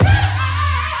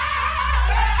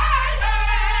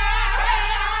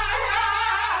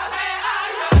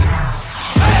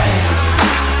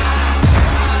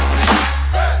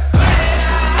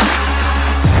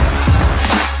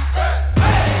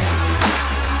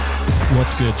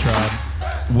What's good, tribe?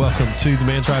 Welcome to the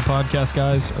Man Tribe Podcast,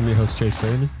 guys. I'm your host, Chase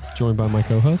Brandon, joined by my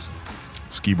co-host,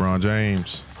 Ski Bron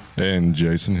James. And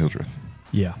Jason Hildreth.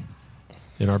 Yeah.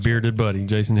 And our bearded buddy,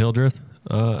 Jason Hildreth,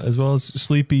 as well as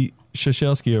Sleepy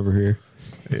Shashelski over here.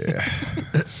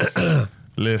 Yeah.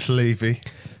 Little sleepy.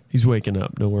 He's waking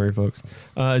up. Don't worry, folks.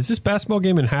 Is this basketball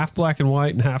game in half black and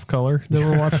white and half color that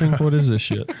we're watching? What is this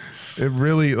shit? It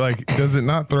really, does it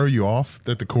not throw you off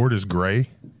that the court is gray?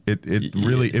 It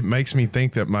really, it makes me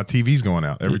think that my TV's going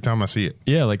out every time I see it.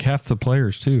 Yeah, like half the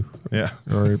players, too. Yeah.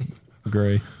 Are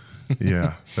gray.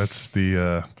 Yeah. That's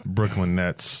the Brooklyn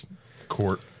Nets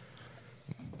court.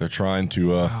 They're trying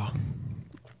to, I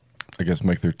guess,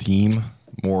 make their team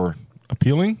more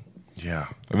appealing. Yeah.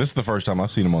 And this is the first time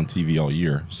I've seen them on TV all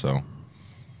year, so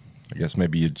I guess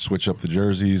maybe you'd switch up the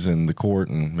jerseys and the court,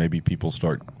 and maybe people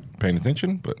start paying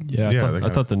attention. But Yeah, I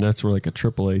thought the Nets were like a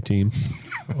AAA team.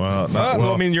 Well,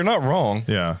 I mean, you're not wrong.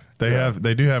 Yeah.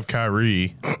 They do have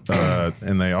Kyrie,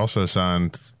 and they also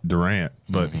signed Durant,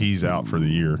 but he's out for the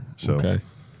year, so Okay.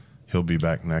 he'll be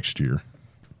back next year.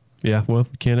 Yeah, well,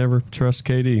 you can't ever trust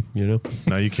KD, you know?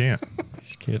 No, you can't. You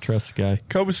just can't trust the guy.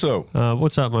 Kobe So.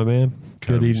 What's up, my man?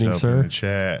 Good evening, Yourself in sir. the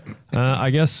chat.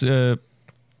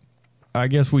 I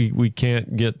guess we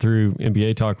can't get through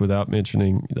NBA talk without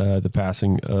mentioning the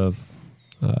passing of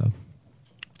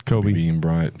Kobe. Being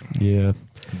Bryant. Yeah,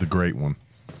 The great one.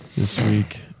 this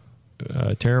week.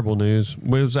 Terrible news. It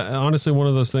was honestly one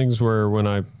of those things where when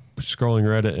I was scrolling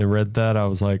Reddit and read that, I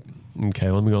was like,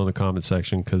 okay, let me go in the comment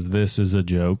section because this is a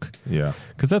joke. Yeah.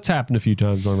 Because that's happened a few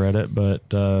times on Reddit, but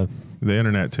The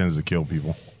internet tends to kill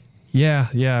people. yeah,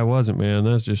 it wasn't, man.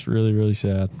 That's just really, really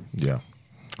sad. Yeah.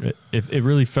 It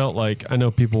really felt like, I know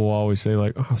people will always say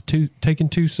like, oh, taken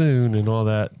too soon and all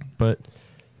that, but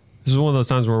this is one of those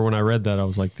times where when I read that, I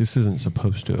was like, this isn't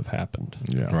supposed to have happened.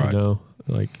 Yeah. Right. You know,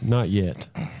 like not yet.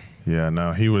 Yeah,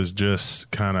 no, he was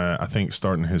just kind of, I think,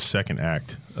 starting his second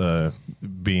act,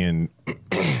 being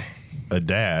a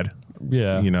dad,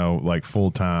 Yeah. you know, like full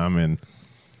time. And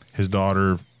his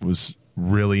daughter was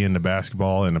really into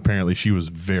basketball, and apparently she was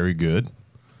very good.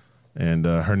 And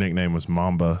her nickname was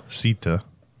Mamba Sita.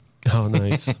 Oh,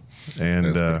 nice.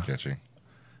 And That's pretty catchy.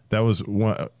 that was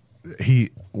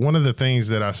one of the things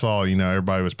that I saw, you know,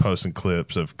 everybody was posting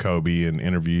clips of Kobe and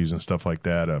interviews and stuff like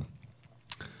that.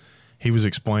 He was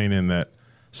explaining that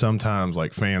sometimes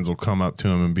like fans will come up to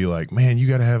him and be like, man, you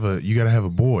gotta have a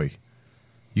boy.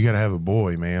 You gotta have a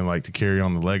boy, man, like to carry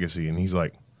on the legacy. And he's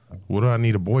like, what do I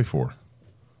need a boy for?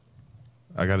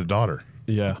 I got a daughter.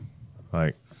 Yeah.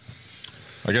 Like,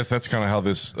 I guess that's kind of how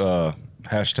this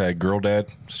hashtag girl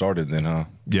dad started then, huh?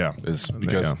 yeah. Is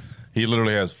because Yeah. he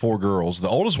literally has 4 girls. The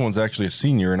oldest one's actually a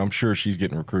senior, and I'm sure she's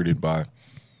getting recruited by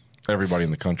everybody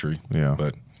in the country. Yeah.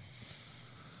 But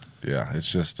yeah,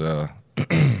 it's just and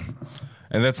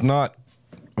that's not,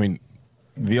 I mean,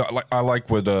 I like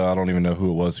what I don't even know who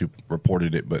it was who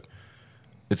reported it, but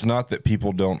it's not that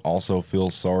people don't also feel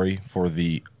sorry for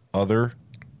the other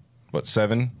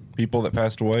 7 people that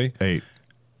passed away. 8.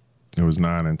 It was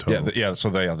 9 in total. So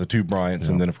the 2 Bryants,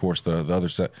 and then of course the other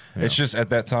set. Yeah. It's just at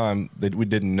that time that we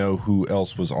didn't know who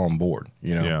else was on board,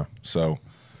 you know. Yeah. So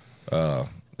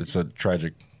it's a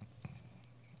tragic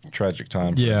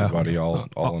time for Yeah. everybody, all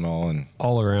in all, and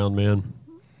All around, man.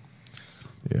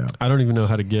 Yeah. I don't even know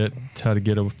how to get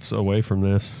us away from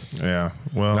this. Yeah.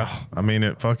 Well, No. I mean,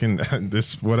 it fucking,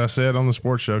 this is what I said on the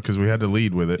sports show because we had to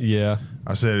lead with it. Yeah.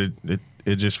 I said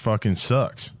it just fucking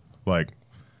sucks. Like,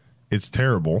 it's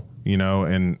terrible, you know,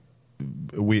 and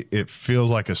it feels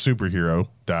like a superhero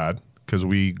died because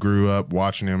we grew up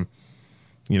watching him.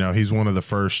 You know, he's one of the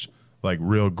first like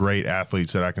real great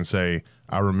athletes that I can say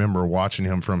I remember watching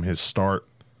him from his start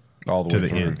all the To way the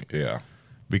through. end. Yeah.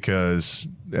 because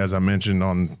as I mentioned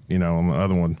on the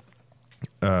other one,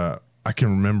 I can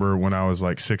remember when I was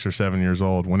like 6 or 7 years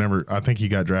old, whenever I think he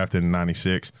got drafted in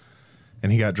 96,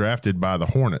 and he got drafted by the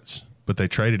Hornets, but they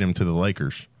traded him to the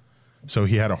Lakers. So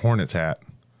he had a Hornets hat,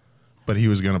 but he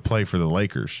was going to play for the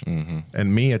Lakers. Mm-hmm.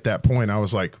 And me at that point, I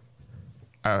was like,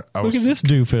 I Look was at this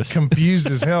doofus.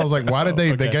 confused as hell. I was like, why did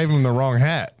they gave him the wrong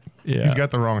hat? Yeah. He's got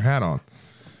the wrong hat on.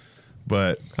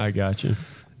 But I got you.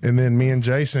 and then me and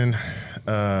Jason,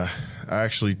 I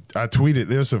tweeted.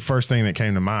 This was the first thing that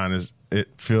came to mind. Is it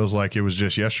feels like it was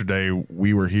just yesterday.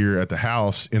 We were here at the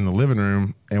house in the living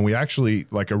room, and we actually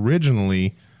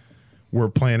originally were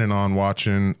planning on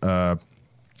watching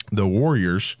the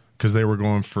Warriors because they were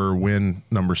going for win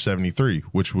number 73,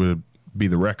 which would be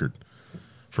the record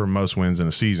for most wins in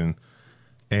a season.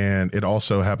 And it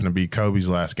also happened to be Kobe's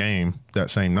last game that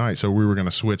same night. So we were going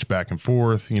to switch back and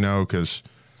forth, you know, because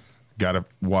got to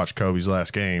watch Kobe's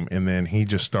last game. And then he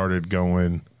just started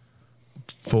going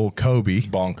full Kobe.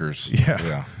 Bonkers.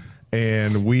 Yeah.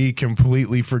 And we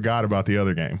completely forgot about the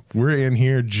other game. We're in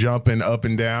here jumping up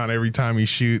and down every time he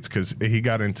shoots because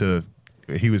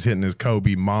he was hitting his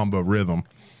Kobe Mamba rhythm.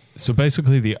 So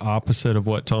basically the opposite of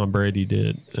what Tom Brady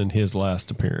did in his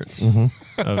last appearance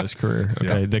of his career.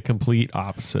 Okay, the complete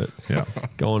opposite. Yeah.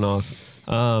 Going off.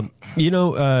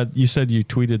 You said you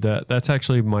tweeted that. That's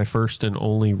actually my first and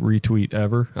only retweet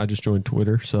ever. I just joined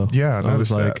Twitter, so Yeah, I was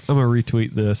noticed like, that. I'm gonna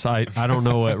retweet this. I don't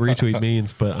know what retweet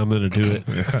means, but I'm gonna do it.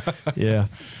 Yeah.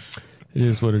 It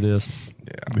is what it is.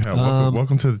 Yeah,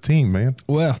 welcome to the team, man.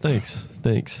 Well, thanks.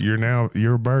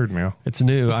 You're a bird now. It's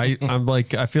new. I'm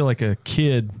like, I feel like a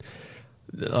kid.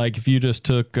 Like if you just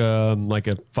took like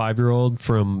a 5-year-old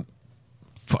from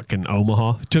fucking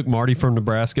Omaha, took Marty from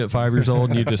Nebraska at 5 years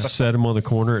old, and you just set him on the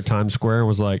corner at Times Square and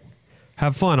was like,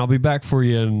 "Have fun. I'll be back for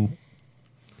you in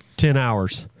 10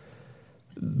 hours."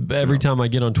 Every time I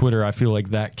get on Twitter, I feel like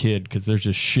that kid because there's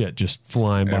just shit just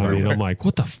flying by me, and I'm like,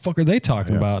 "What the fuck are they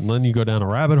talking about?" And then you go down a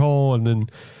rabbit hole, and then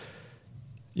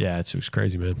it was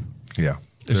crazy, man. Yeah.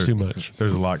 There's too much.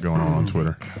 There's a lot going on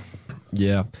Twitter.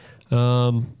 Yeah.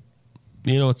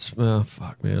 It's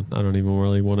fuck, man. I don't even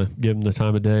really want to give him the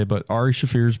time of day, but Ari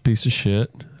Shafir's a piece of shit.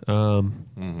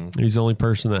 He's the only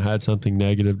person that had something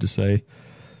negative to say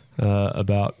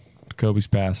about Kobe's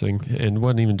passing, and it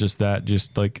wasn't even just that,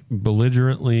 just like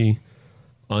belligerently,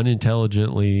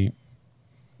 unintelligently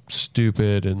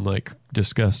stupid and like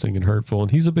disgusting and hurtful. And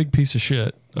he's a big piece of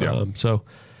shit. Yeah.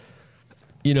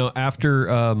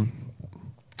 After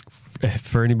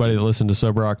for anybody that listened to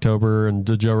Sober October and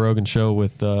the Joe Rogan show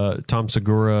with Tom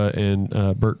Segura and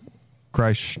Bert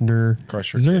Kreischer.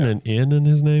 Is there an N in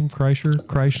his name? Kreischer?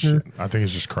 I think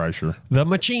it's just Kreischer. The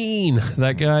Machine.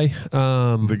 That guy.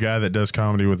 The guy that does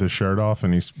comedy with his shirt off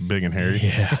and he's big and hairy.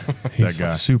 Yeah. He's that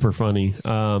guy. Super funny.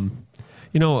 Ari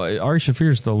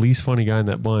Shafir's the least funny guy in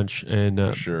that bunch. And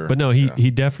For sure. But no,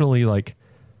 he definitely like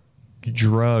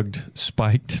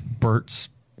spiked Bert's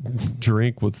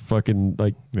drink with fucking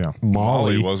like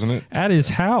Molly, wasn't it? At his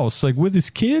house, like with his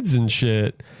kids and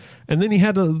shit. And then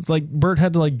Bert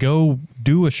had to go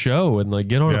do a show and like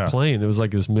get on a plane. It was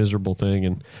like this miserable thing.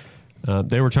 And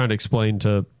they were trying to explain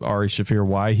to Ari Shafir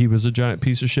why he was a giant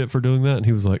piece of shit for doing that. And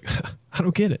he was like, I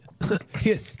don't get it.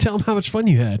 Tell him how much fun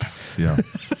you had. Yeah.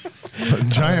 A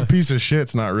giant piece of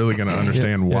shit's not really going to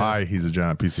understand why he's a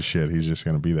giant piece of shit. He's just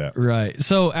going to be that. Right.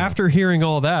 So after hearing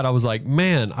all that, I was like,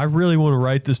 man, I really want to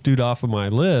write this dude off of my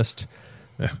list.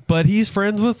 But he's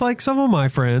friends with like some of my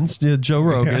friends, Joe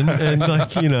Rogan and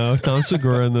Tom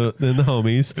Segura and the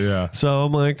homies. Yeah. So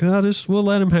I'm like, we'll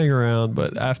let him hang around.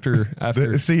 But after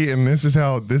see, and this is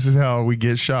how we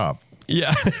get shop.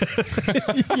 Yeah.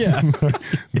 Yeah.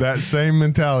 That same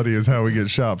mentality is how we get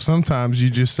shop. Sometimes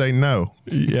you just say no.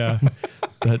 Yeah.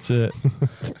 That's it.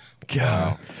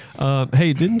 God.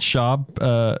 Hey, didn't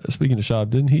Shab, speaking of Shab,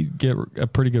 didn't he get a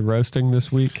pretty good roasting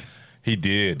this week? He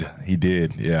did.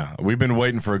 Yeah. We've been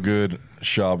waiting for a good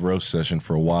Shab roast session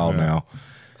for a while now.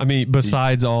 I mean,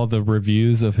 besides all the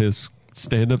reviews of his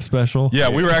stand-up special. Yeah,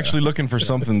 we were actually looking for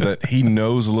something that he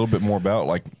knows a little bit more about,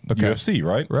 like UFC,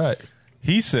 right? Right.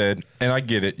 He said, and I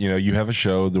get it, you have a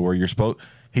show where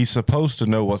he's supposed to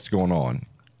know what's going on.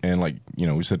 And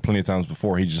we said plenty of times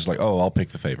before, he's just like, oh, I'll pick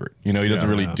the favorite. He doesn't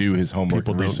really do his homework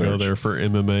and research. People don't go there for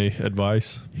MMA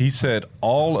advice. He said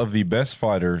all of the best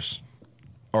fighters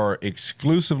are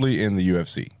exclusively in the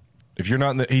UFC. If you're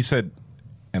not he said,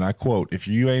 and I quote, if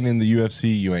you ain't in the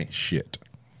UFC, you ain't shit.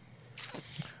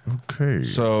 Okay.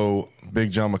 So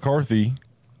Big John McCarthy,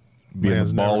 being the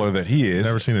baller that he is.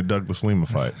 Never seen a Douglas Lima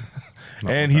fight.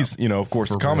 And he's, of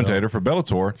course, a commentator for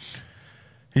Bellator.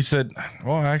 He said,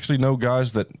 well, I actually know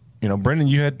guys that, Brendan,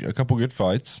 you had a couple good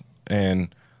fights,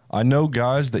 and I know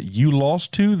guys that you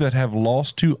lost to that have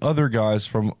lost to other guys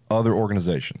from other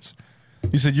organizations.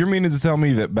 He said, you're meaning to tell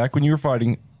me that back when you were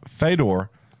fighting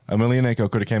Fedor, Emelianenko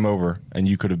could have came over and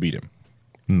you could have beat him.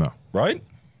 No. Right?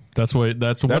 That's what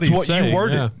you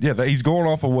worded. Yeah, he's going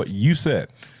off of what you said.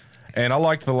 And I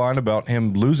liked the line about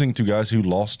him losing to guys who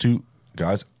lost to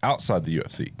guys outside the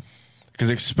UFC. Because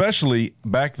especially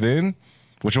back then,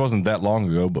 which wasn't that long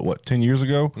ago, but 10 years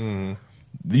ago? Mm-hmm.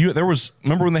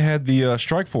 Remember when they had the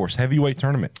Strikeforce heavyweight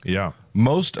tournament? Yeah.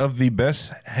 Most of the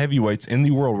best heavyweights in the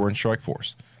world were in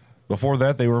Strikeforce. Before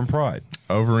that, they were in Pride.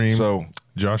 Overeem, so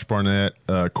Josh Barnett,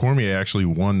 Cormier actually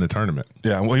won the tournament.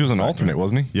 Yeah, well, he was an alternate,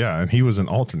 wasn't he? Yeah, and he was an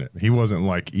alternate. He wasn't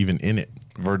even in it.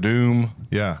 Verdum.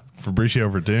 Yeah, Fabricio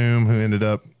Verdum, who ended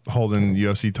up holding the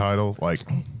UFC title.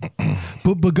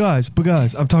 But guys,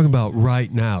 I'm talking about right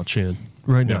now, Chin.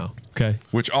 right now. Okay.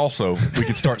 Which also, we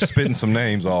could start spitting some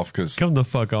names off because Come the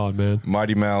fuck on, man.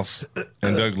 Mighty Mouse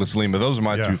and Douglas Lima, those are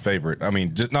my two favorite. I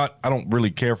mean, I don't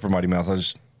really care for Mighty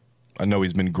Mouse. I know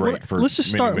he's been great for let's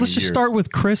just many, start. many Let's just years. start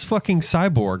with Chris fucking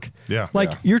Cyborg. Yeah.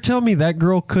 like Yeah. you're telling me that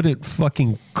girl couldn't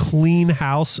fucking clean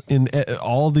house in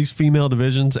all these female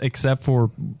divisions except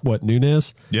for what,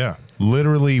 Nunes? Yeah.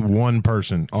 Literally one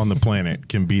person on the planet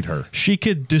can beat her. She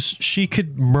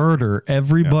could murder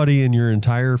everybody in your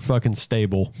entire fucking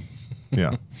stable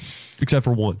Yeah. except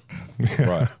for one.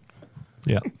 Right.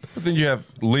 Yeah. But then you have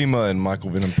Lima and Michael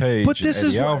Venom Page But this and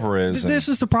is Eddie Alvarez. this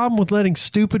is the problem with letting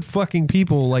stupid fucking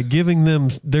people, like, giving them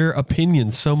their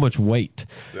opinions so much weight,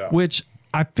 Yeah. which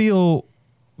I feel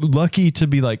lucky to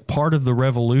be like part of the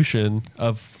revolution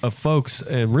of folks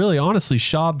and really honestly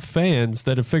Schaub fans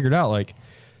that have figured out, like,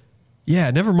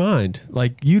 yeah, never mind.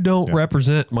 Like, you don't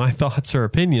represent my thoughts or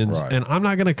opinions, Right. and I'm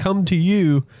not going to come to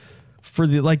you for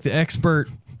the expert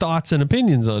thoughts and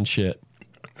opinions on shit.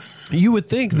 You would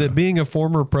think that being a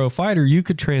former pro fighter, you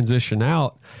could transition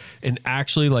out and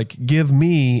actually, like, give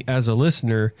me as a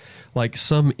listener, like,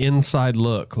 some inside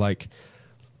look, like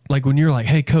when you're like,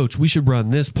 "Hey, coach, we should run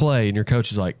this play," and your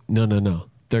coach is like, "No,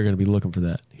 they're going to be looking for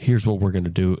that. Here's what we're going to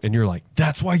do," and you're like,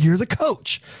 "That's why you're the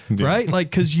coach," right? Like,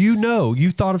 because you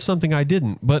thought of something I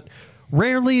didn't. But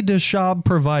rarely does Schaub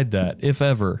provide that, if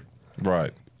ever.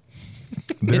 Right.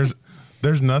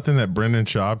 There's nothing that Brendan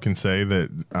Schaub can say that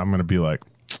I'm going to be like,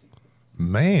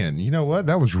 man, you know what?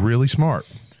 That was really smart.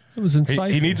 It was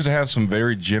insightful. He needs to have some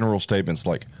very general statements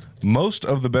like, most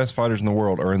of the best fighters in the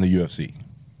world are in the UFC.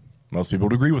 Most people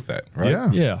would agree with that,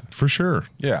 right? Yeah. For sure.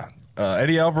 Yeah.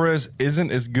 Eddie Alvarez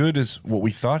isn't as good as what we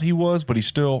thought he was, but he's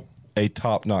still a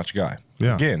top-notch guy.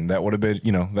 Yeah. Again, that would have been,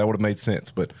 that would have made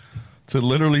sense. But to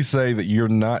literally say that you're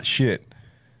not shit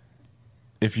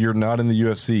if you're not in the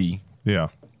UFC Yeah.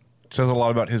 says a lot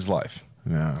about his life,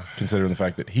 Yeah. considering the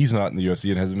fact that he's not in the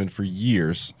UFC and hasn't been for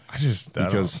years.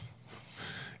 Because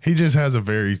he just has a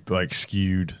very like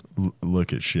skewed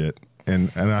look at shit.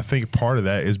 And I think part of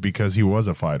that is because he was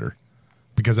a fighter.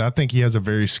 Because I think he has a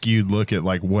very skewed look at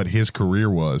like what his career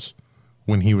was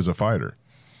when he was a fighter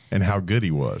and how good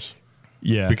he was.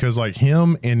 Yeah. Because like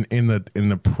him in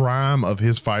the prime of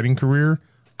his fighting career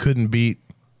couldn't beat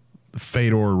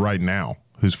Fedor right now,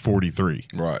 who's 43.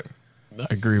 Right. I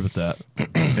agree with that.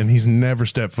 And he's never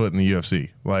stepped foot in the UFC.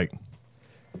 Like,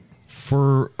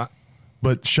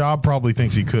 but Schaub probably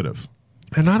thinks he could have.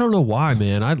 And I don't know why,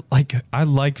 man. I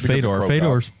like Because Fedor. of Krokop.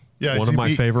 Fedor's one of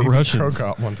my favorite he beat Russians.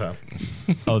 Krokop one time.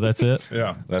 Oh, that's it?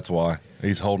 Yeah. That's why.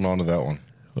 He's holding on to that one.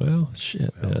 Well,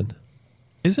 shit, man.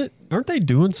 Aren't they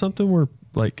doing something where,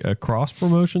 like, a cross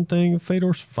promotion thing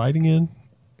Fedor's fighting in?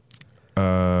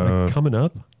 Like, coming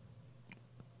up?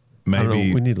 I don't know.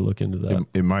 Maybe We need to look into that.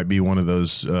 it might be one of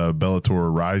those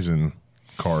Bellator Ryzen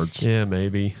cards. Yeah,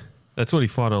 maybe. That's what he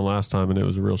fought on last time, and it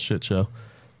was a real shit show.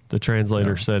 The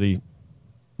translator said he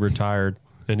retired,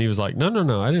 and he was like, no,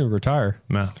 I didn't retire.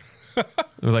 No. They're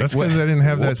like, That's "What?" because they didn't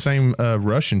have that What's- same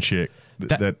Russian chick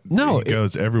that no,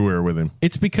 goes everywhere with him.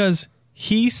 It's because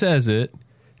he says it,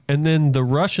 and then the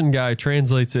Russian guy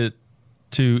translates it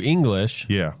to English.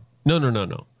 Yeah. No.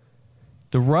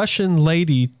 The Russian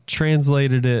lady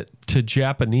translated it to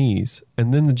Japanese,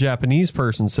 and then the Japanese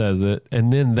person says it,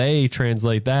 and then they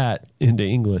translate that into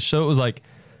English. So it was like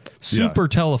super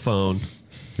telephone.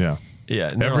 Yeah. Yeah.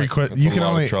 and they're Every like, question That's you a can lot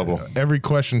of only trouble. every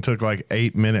question took like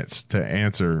 8 minutes to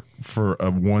answer for a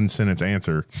 1 sentence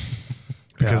answer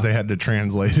because they had to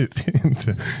translate it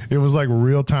into. It was like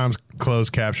real time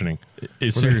closed captioning.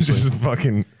 It's Where they seriously. just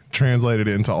fucking translated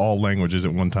it into all languages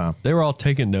at one time. They were all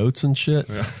taking notes and shit.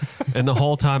 And the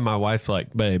whole time my wife's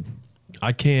like, babe,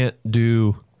 I can't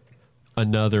do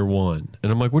another one.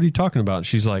 And I'm like, what are you talking about? And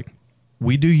she's like,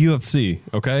 we do UFC,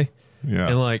 okay? Yeah.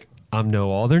 And like, I know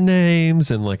all their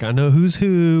names and like, I know who's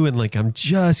who. And like, I'm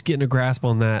just getting a grasp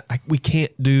on that. We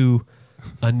can't do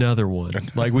another one.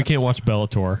 Like, we can't watch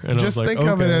Bellator. And Just I was like, think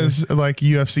of it okay. as like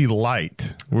UFC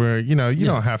light, where you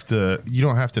don't have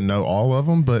to know all of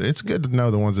them, but it's good to know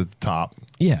the ones at the top.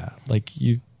 Yeah. Like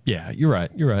you're right.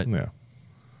 You're right. Yeah.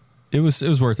 It was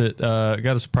worth it. Got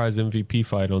a surprise MVP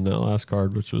fight on that last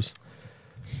card, which was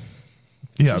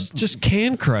Yeah. just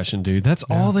can crushing, dude. That's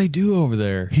all they do over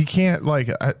there. He can't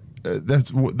that's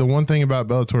the one thing about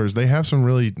Bellator is they have some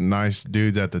really nice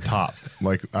dudes at the top.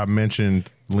 Like I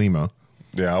mentioned Lima,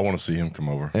 Yeah, I want to see him come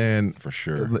over. and For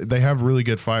sure. they have really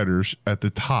good fighters at the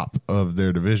top of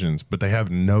their divisions, but they have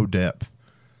no depth.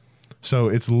 So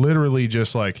it's literally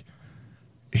just like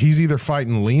he's either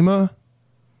fighting Lima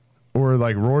or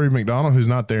like Rory McDonald, who's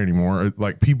not there anymore, or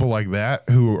like people like that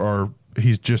who are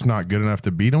he's just not good enough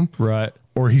to beat them, Right.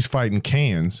 or he's fighting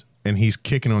cans and he's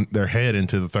kicking on their head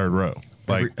into the third row.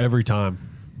 Like every time.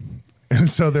 And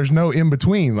so there's no in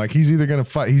between. Like he's either going to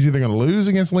fight, he's either going to lose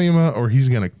against Lima or he's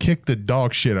going to kick the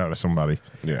dog shit out of somebody.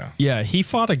 Yeah. Yeah, he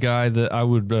fought a guy that I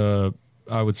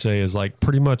would say is like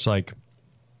pretty much like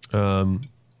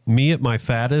me at my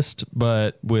fattest,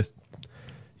 but with,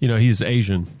 you know, he's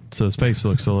Asian, so his face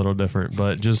looks a little different,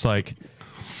 but just like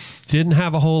didn't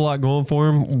have a whole lot going for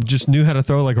him. Just knew how to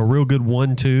throw like a real good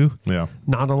 1-2. Yeah.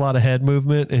 Not a lot of head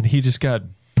movement, and he just got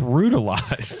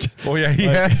brutalized. Well, yeah, he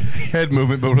had head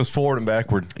movement, but it was forward and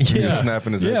backward. He was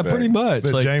snapping his head back. Pretty much.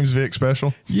 The Like, James Vick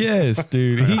special. yes,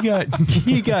 dude.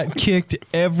 He got kicked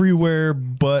everywhere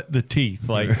but the teeth.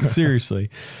 Like seriously,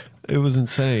 it was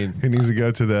insane. He needs to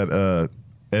go to that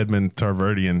Edmund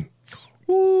Tarverdian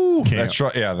Woo. camp. That's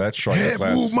right. Yeah, that's right. Head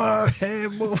movement,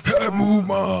 head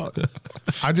movement.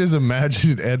 I just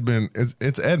imagine Edmund.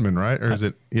 It's Edmund, right? Or is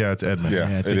it? Yeah, it's Edmund. Yeah,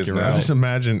 I it think is you're now. I just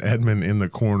imagine Edmund in the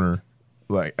corner,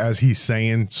 like as he's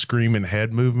saying, screaming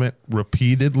head movement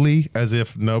repeatedly, as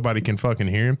if nobody can fucking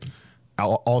hear him.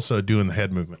 Also doing the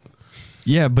head movement.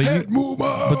 Yeah, but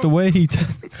the way he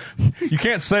You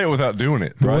can't say it without doing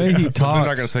it. The right? way he 'Cause they're not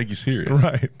talks. going to take you serious.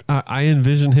 Right. I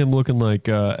envision him looking like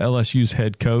LSU's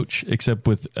head coach, except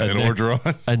with An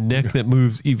Orgeron. a neck that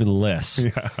moves even less,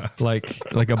 like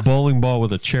a bowling ball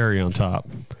with a cherry on top.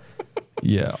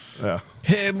 Yeah, Yeah.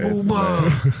 head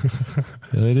movement.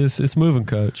 It's moving,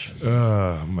 coach.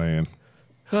 Oh man.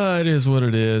 It is what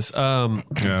it is.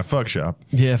 Yeah. Fuck shop.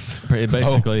 Yeah,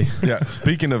 basically. Yeah.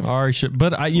 Speaking of, Ari,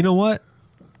 but you know what?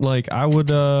 Like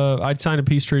I'd sign a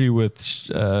peace treaty with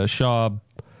Schaub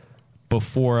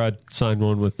before I'd sign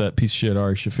one with that piece of shit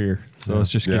Ari Shafir. So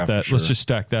let's just Yeah, get that. for Let's sure. just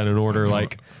stack that in order.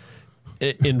 Like,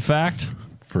 in fact,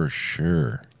 for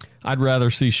sure. I'd rather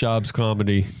see Schaub's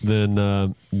comedy than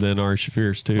Ari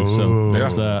Shafir's too. So Ooh.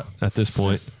 there's Yeah. that at this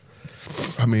point.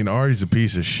 I mean, Ari's a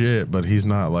piece of shit, but he's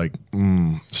not like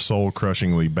soul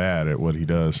crushingly bad at what he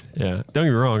does. Yeah, don't get me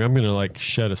wrong. I'm gonna like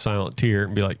shed a silent tear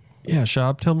and be like, "Yeah,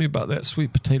 Schaub, tell me about that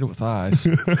sweet potato with eyes."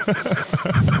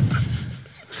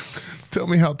 Tell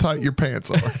me how tight your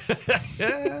pants are.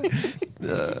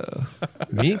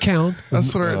 Me and Callan, I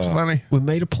swear it's funny. we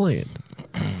made a plan.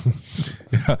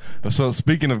 So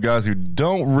speaking of guys who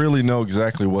don't really know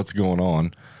exactly what's going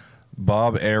on,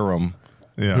 Bob Arum,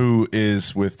 Yeah. who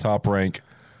is with Top Rank,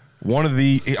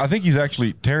 I think he's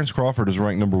actually, Terrence Crawford is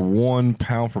ranked number 1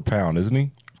 pound for pound, isn't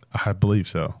he? I believe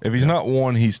so. If he's not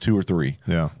 1, he's 2 or 3.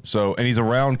 Yeah. So, and he's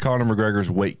around Conor McGregor's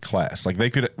weight class. Like they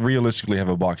could realistically have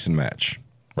a boxing match,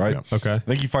 right? Yeah. Okay. I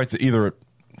think he fights at either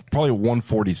probably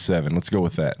 147. Let's go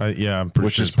with that. Yeah, I'm pretty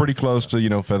Which sure. is pretty close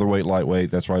to, featherweight,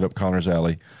 lightweight. That's right up Conor's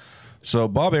alley. So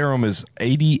Bob Arum is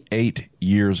 88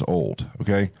 years old.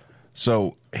 Okay.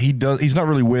 So he's not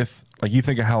really with, like, you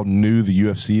think of how new the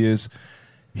UFC is.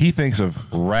 He thinks of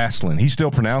wrestling. He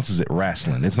still pronounces it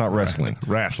wrestling. It's not wrestling.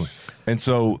 wrestling. And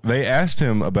so they asked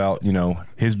him about,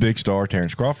 his big star,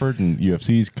 Terrence Crawford, and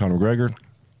UFC's Conor McGregor.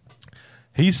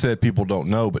 He said people don't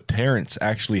know, but Terrence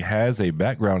actually has a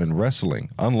background in wrestling.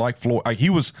 Unlike Floyd, he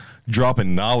was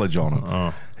dropping knowledge on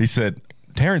him. He said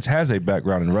Terrence has a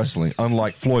background in wrestling,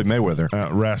 unlike Floyd Mayweather.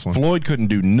 Wrestling. Floyd couldn't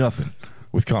do nothing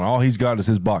with Conor. All he's got is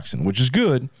his boxing, which is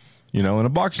good, in a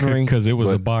boxing ring. Because it was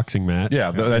a but- boxing match.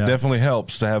 yeah, that definitely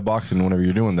helps to have boxing whenever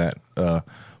you're doing that.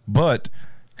 But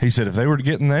he said if they were to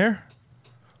get in there,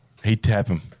 he'd tap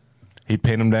him. He'd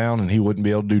pin him down, and he wouldn't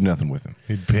be able to do nothing with him.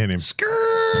 He'd pin him.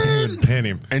 He'd pin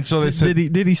him. And so they said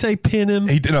Did he say pin him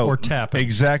no, or tap him?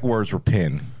 Exact words were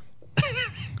pin.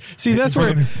 See, that's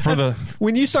where for the-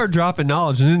 when you start dropping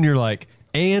knowledge, and then you're like,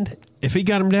 and if he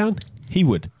got him down, he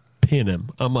would pin him.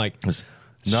 I'm like,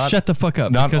 shut the fuck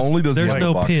up. Not because only does he there's like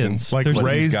no boxing, pins. Like There's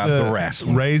but he's raise got the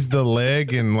wrestling. raise the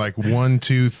leg and like 1,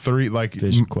 2, 3. Like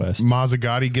Vision Quest.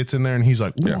 Mazzagatti gets in there and he's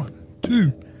like 1,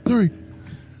 2, 3.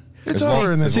 It's As, over.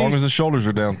 long, And then as long as the shoulders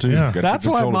are down, too. Yeah. You gotta That's keep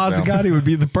the why shoulders down. Mazzagatti would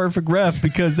be the perfect ref,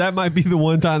 because that might be the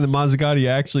one time that Mazzagatti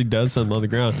actually does something on the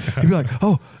ground. He'd be like,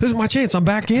 "Oh, this is my chance. I'm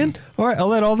back in. All right, I'll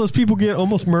let all those people get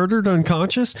almost murdered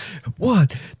unconscious. 1,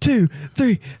 2,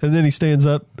 3," and then he stands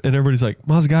up, and everybody's like,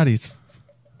 "Mazzagatti's.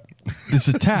 This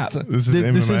is tap. This is This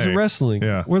MMA. isn't wrestling.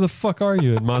 Yeah. Where the fuck are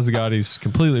you?" And Mazzagatti's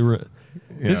completely.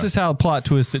 This Yeah. is how a plot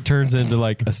twist it turns into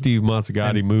like a Steve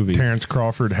Mazzagatti movie. Terrence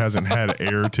Crawford hasn't had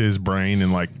air to his brain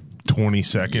in like 20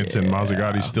 seconds, and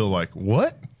Mazzagatti's still like,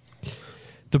 what?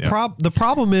 The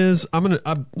problem is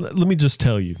let me just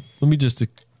tell you.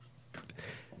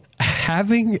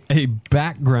 Having a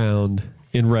background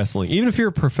in wrestling, even if you're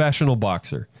a professional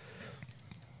boxer,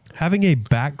 having a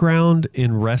background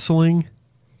in wrestling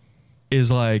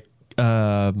is like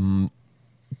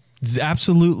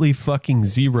Absolutely fucking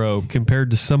zero compared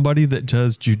to somebody that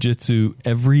does jujitsu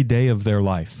every day of their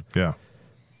life. Yeah.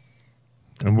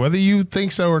 And whether you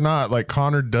think so or not, like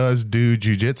Conor does do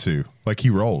jujitsu. Like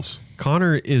he rolls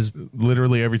Conor is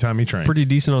literally every time he trains. pretty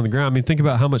decent on the ground. I mean, think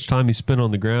about how much time he spent on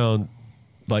the ground,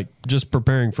 like just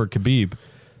preparing for Khabib.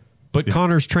 But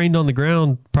Conor's trained on the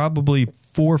ground probably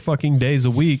 4 fucking days a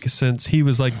week since he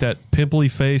was like that pimply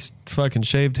faced, fucking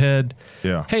shaved head.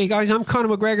 Yeah. Hey guys, I'm Conor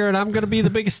McGregor and I'm going to be the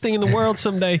biggest thing in the world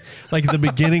someday. Like at the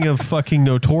beginning of fucking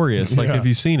Notorious. Like, Yeah. have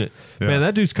you seen it? Yeah. Man,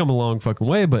 that dude's come a long fucking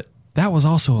way, but that was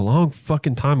also a long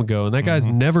fucking time ago. And that guy's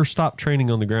never stopped training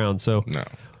on the ground. So No.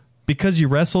 because you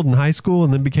wrestled in high school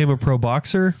and then became a pro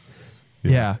boxer,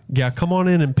 yeah, come on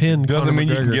in and pin. Doesn't Conor mean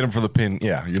you can McGregor. get him for the pin.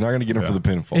 Yeah, you're not going to get him for the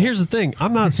pinfall. And here's the thing: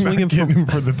 I'm not swinging Getting from him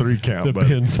for the 3 count, the but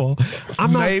pinfall.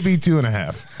 I'm not. maybe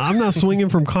 2.5. I'm not swinging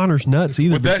from Connor's nuts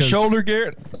either. With that because- shoulder,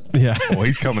 Garrett? yeah. Well,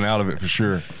 he's coming out of it for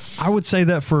sure. I would say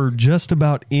that for just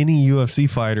about any UFC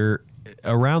fighter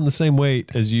around the same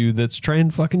weight as you that's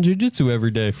trained fucking jiu-jitsu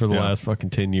every day for the Yeah. last fucking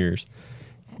 10 years.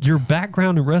 Your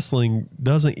background in wrestling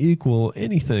doesn't equal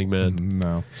anything, man.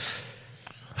 No.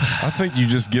 I think you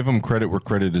just give him credit where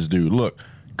credit is due. Look,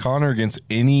 Conor against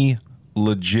any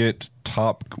legit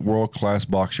top world-class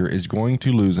boxer is going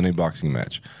to lose in a boxing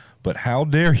match. But how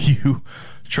dare you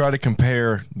try to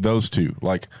compare those two?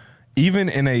 Like, even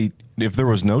if there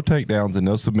was no takedowns and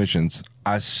no submissions,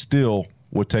 I still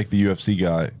would take the UFC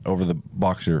guy over the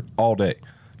boxer all day.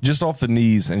 Just off the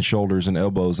knees and shoulders and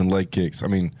elbows and leg kicks. I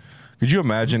mean, could you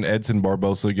imagine Edson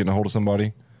Barbosa getting a hold of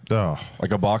somebody? Oh,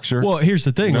 Like a boxer? Well, here's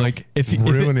the thing: No. like if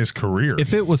ruin it, his career.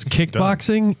 if it was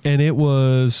kickboxing and it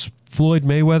was Floyd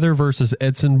Mayweather versus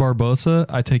Edson Barbosa,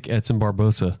 I take Edson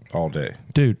Barbosa. all day.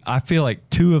 Dude, I feel like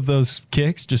 2 of those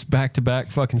kicks, just back to back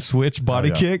fucking switch body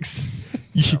yeah. kicks.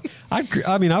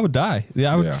 I mean, I would die.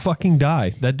 Yeah, I would Yeah. fucking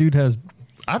die. That dude has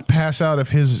I'd pass out if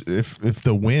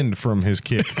the wind from his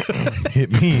kick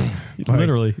hit me. Like,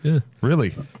 literally, yeah.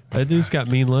 Really That dude's got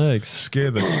mean legs.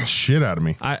 scared the shit out of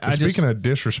me. I Speaking just- of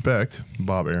disrespect,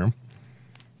 Bob Arum.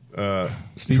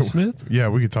 Steve Smith? Yeah,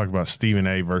 we could talk about Stephen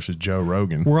A. versus Joe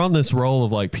Rogan. We're on this roll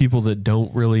of like people that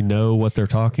don't really know what they're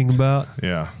talking about.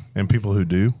 Yeah, and people who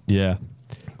do, Yeah.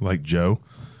 like Joe.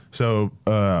 So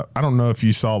I don't know if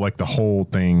you saw like the whole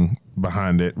thing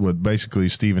behind it. What basically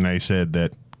Stephen A. said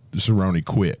that Cerrone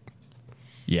quit.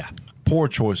 Yeah. Poor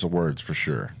choice of words for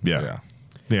sure. Yeah,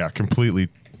 completely.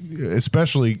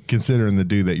 Especially considering the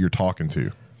dude that you're talking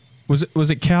to. Was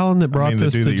it Callan that brought the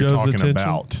this dude to that you're Joe's talking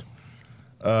attention?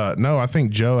 about. No, I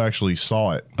think Joe actually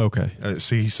saw it. Okay.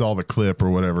 See, he saw the clip or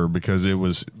whatever because it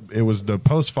was the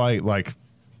post fight like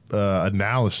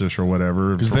analysis or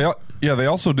whatever. Because they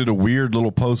also did a weird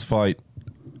little post fight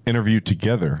interview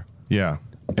together, Yeah,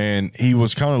 and he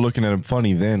was kind of looking at him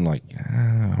funny then, like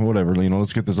whatever,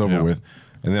 let's get this over Yeah. with.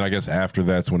 And then I guess after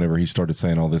that's whenever he started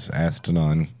saying all this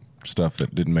asinine stuff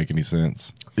that didn't make any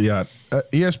sense. yeah.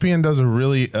 ESPN does a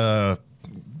really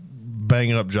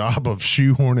bang up job of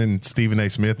shoehorning Stephen A.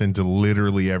 Smith into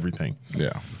literally everything,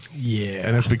 Yeah, Yeah.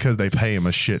 and it's because they pay him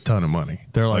a shit ton of money.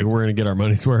 They're like, we're going to get our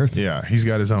money's worth. Yeah, he's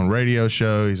got his own radio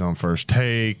show. He's on First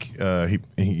Take.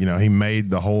 He made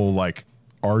the whole like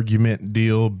argument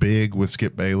deal big with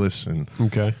Skip Bayless, and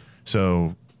Okay.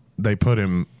 so they put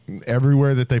him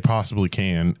everywhere that they possibly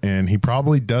can. And he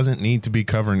probably doesn't need to be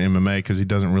covering MMA because he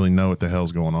doesn't really know what the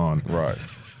hell's going on. right.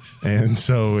 And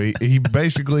so he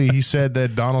basically he said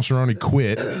that Donald Cerrone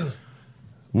quit,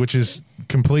 which is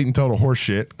complete and total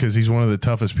horseshit because he's one of the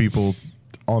toughest people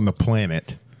on the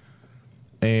planet.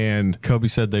 And Kobe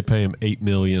said they pay him $8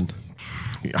 million.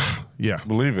 yeah,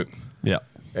 Believe it. Yeah.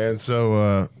 and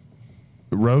so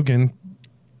Rogan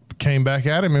came back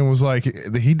at him and was like,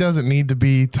 he doesn't need to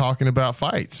be talking about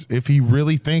fights. If he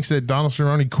really thinks that Donald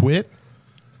Cerrone quit,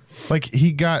 like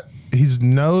he got his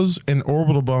nose and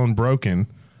orbital bone broken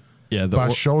Yeah. by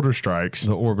shoulder strikes.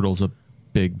 The orbital's a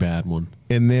big bad one.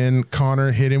 And then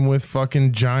Conor hit him with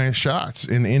fucking giant shots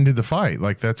and ended the fight.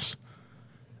 Like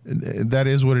that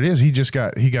is what it is. He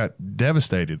got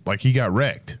devastated. Like he got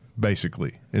wrecked,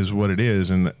 basically, is what it is.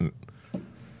 And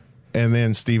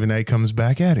then Stephen A. comes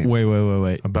back at him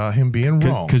Wait. about him being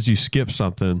wrong. Because you skipped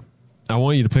something. I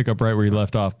want you to pick up right where you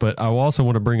left off, but I also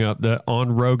want to bring up that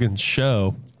on Rogan's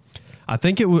show, I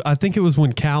think it was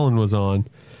when Callan was on.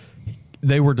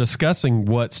 They were discussing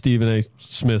what Stephen A.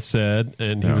 Smith said,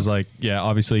 and he was like, "Yeah,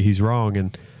 obviously he's wrong."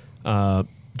 And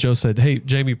Joe said, "Hey,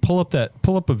 Jamie, pull up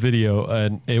a video,"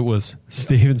 and it was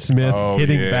Stephen Smith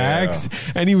hitting bags,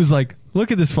 and he was like,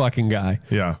 "Look at this fucking guy!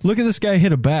 Yeah. Look at this guy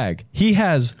hit a bag. He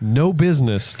has no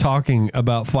business talking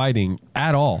about fighting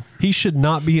at all. He should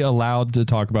not be allowed to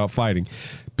talk about fighting."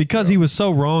 because he was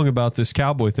so wrong about this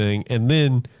cowboy thing, and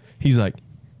then he's like,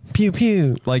 pew pew,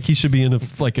 like he should be in a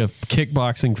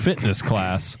kickboxing fitness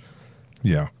class.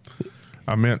 Yeah,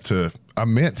 I meant to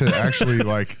actually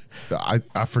like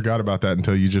I forgot about that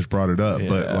until you just brought it up.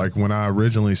 But Yeah. like when I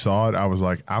originally saw it, I was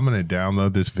like, I'm gonna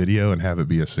download this video and have it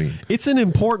be a scene. It's an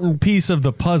important piece of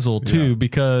the puzzle too, Yeah.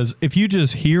 because if you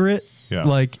just hear it, Yeah.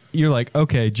 like you're like,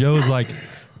 okay, Joe's like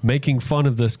making fun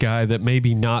of this guy that maybe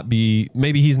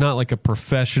he's not like a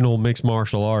professional mixed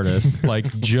martial artist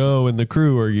like Joe and the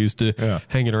crew are used to Yeah.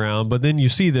 hanging around. But then you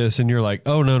see this and you're like,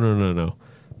 oh no.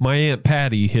 My Aunt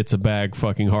Patty hits a bag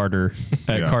fucking harder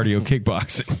at Yeah. cardio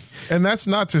kickboxing. And that's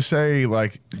not to say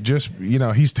like just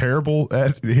he's terrible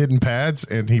at hitting pads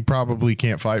and he probably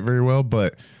can't fight very well,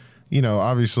 but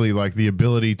obviously like the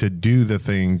ability to do the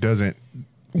thing doesn't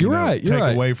You're right.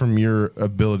 take away from your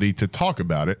ability to talk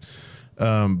about it.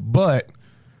 But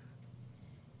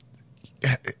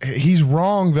he's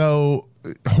wrong though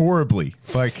horribly.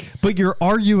 Like But you're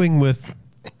arguing with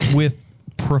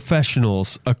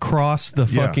professionals across the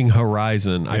Yeah. fucking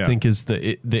horizon. I Yeah. think is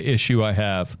the issue I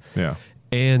have. yeah.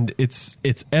 And it's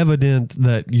evident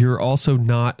that you're also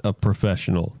not a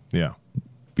professional. Yeah.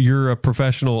 You're a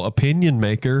professional opinion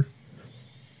maker,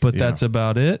 but Yeah. that's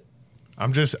about it.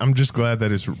 I'm just glad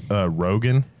that it's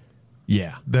Rogan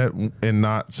Yeah. that and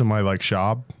not somebody like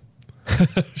Schaub.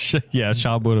 Yeah,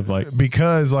 Shab would have like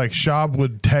Because like Schaub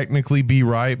would technically be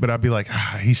right, but I'd be like,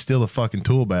 he's still a fucking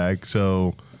tool bag.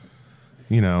 So,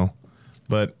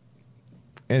 but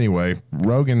anyway,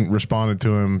 Rogan responded to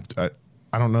him.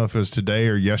 I don't know if it was today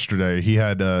or yesterday. He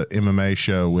had a MMA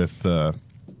show with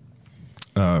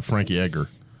Frankie Edgar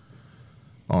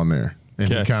on there, and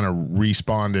he Okay. kind of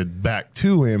responded back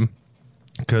to him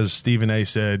because Stephen A.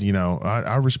 said,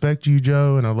 I respect you,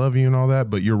 Joe, and I love you and all that,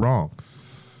 but you're wrong.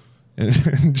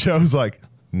 And Joe's like,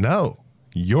 no,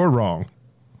 you're wrong.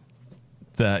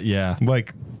 that. Yeah.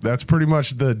 Like that's pretty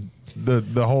much the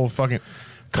whole fucking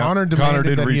Connor did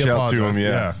that he reach out to him.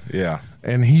 apologize. Yeah.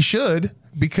 And he should,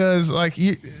 because like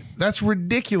that's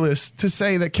ridiculous to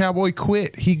say that Cowboy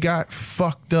quit. He got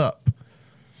fucked up.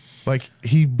 Like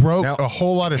he broke Now- a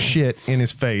whole lot of shit in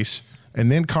his face,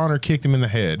 and then Connor kicked him in the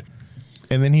head,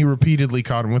 and then he repeatedly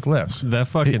caught him with lefts. That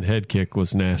fucking head kick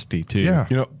was nasty too. Yeah.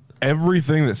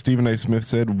 Everything that Stephen A. Smith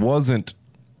said wasn't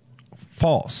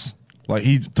false. Like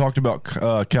he talked about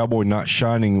Cowboy not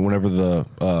shining whenever the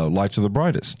lights are the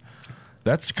brightest.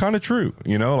 That's kind of true.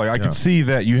 Like I could see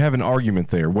that you have an argument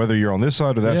there, whether you're on this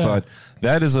side or that Yeah. side.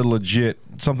 That is a legit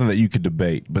something that you could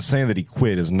debate. But saying that he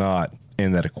quit is not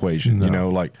in that equation.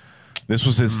 Like this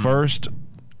was his first,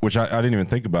 which I didn't even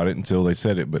think about it until they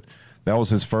said it, but that was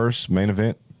his first main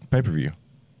event pay-per-view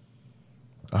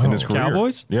in his career.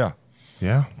 Cowboys? Yeah.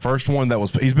 Yeah. First one that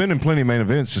was. He's been in plenty of main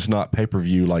events, just not pay per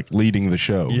view, like leading the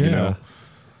show. Yeah.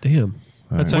 Damn.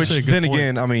 That's Which actually a good then point.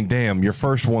 again, I mean, damn, your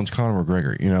first one's Conor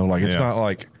McGregor. Like it's Yeah. not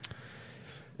like.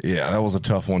 Yeah, that was a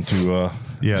tough one to.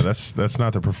 Yeah, that's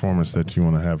not the performance that you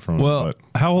want to have from him. Well,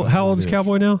 But how old is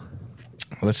Cowboy now?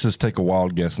 Let's just take a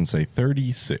wild guess and say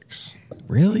 36.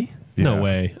 Really? No Yeah.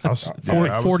 way. I was- That's yeah,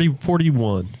 I was-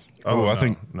 41. Oh, I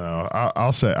think- no.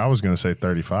 I'll say I was going to say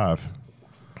 35.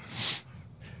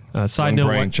 Side Young note,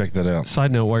 brain, check that out.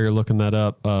 Side note, while you're looking that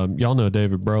up, y'all know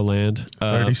David Broland.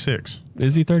 36.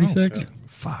 Is he 36? Oh, shit.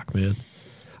 Fuck, man.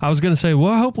 I was going to say,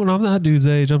 well, I hope when I'm that dude's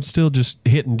age, I'm still just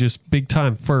hitting just big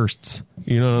time firsts.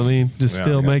 You know what I mean? Just Yeah,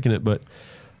 still yeah. making it. But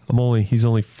he's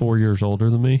only 4 years older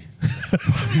than me.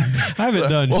 I haven't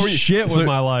done What were you- shit with so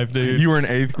my life, dude. You were in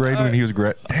 8th grade when he was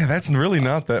grad. Damn, that's really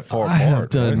not that far I have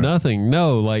apart. done right? nothing.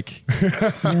 No, like,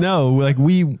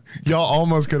 we Y'all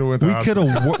almost could have went to we high could school.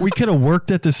 have we could have worked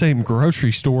at the same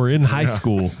grocery store in high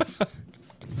school.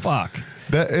 Fuck.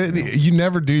 You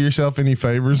never do yourself any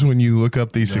favors when you look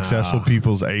up these successful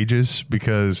people's ages,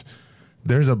 because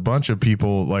there's a bunch of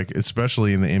people, like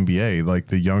especially in the NBA, like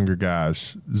the younger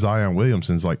guys. Zion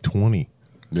Williamson's like 20.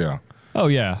 Yeah. Oh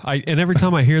yeah, and every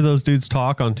time I hear those dudes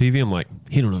talk on TV, I'm like,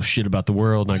 he don't know shit about the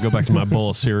world. And I go back to my bowl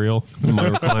of cereal in my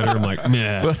recliner. I'm like,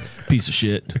 meh, piece of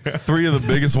shit. 3 of the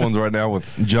biggest ones right now with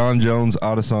John Jones,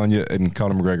 Adesanya, and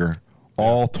Conor McGregor,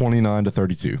 all 29 to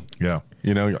 32. Yeah.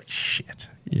 You're like, shit.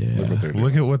 Yeah. Look what they're doing.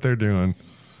 Look at what they're doing.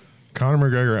 Conor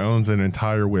McGregor owns an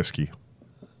entire whiskey,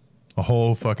 a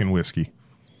whole fucking whiskey.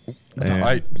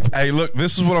 And Hey, look,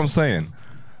 this is what I'm saying.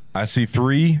 I see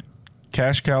 3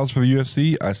 cash cows for the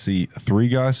UFC. I see 3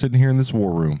 guys sitting here in this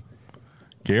war room.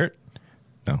 Garrett,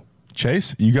 no.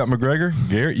 Chase, you got McGregor.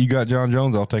 Garrett, you got John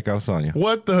Jones. I'll take Adesanya.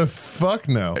 what the fuck?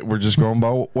 No. We're just going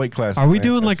by weight class. Are we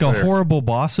doing like a horrible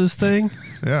bosses thing?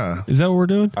 Yeah. Is that what we're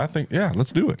doing? I think, yeah,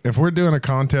 let's do it. If we're doing a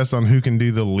contest on who can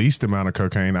do the least amount of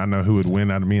cocaine, I know who would win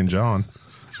out of me and John.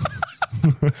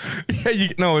 Yeah,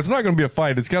 no, it's not going to be a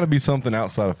fight. It's got to be something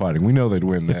outside of fighting. We know they'd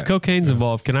win that. If cocaine's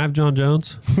involved, can I have John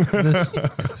Jones?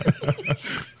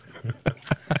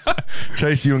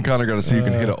 Chase, you and Connor got to see who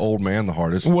can hit an old man the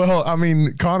hardest. Well, I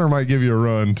mean, Connor might give you a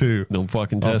run too. Don't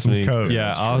fucking On test some me. coke.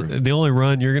 Yeah, the only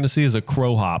run you're going to see is a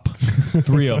crow hop.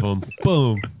 3 of them.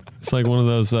 Boom. It's like one of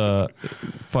those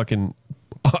fucking...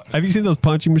 have you seen those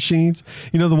punching machines?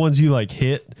 You know, the ones you like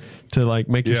hit to like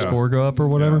make your Yeah. score go up or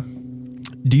whatever?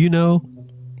 Do you know...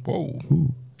 Whoa.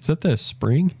 Is that the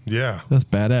spring? Yeah. That's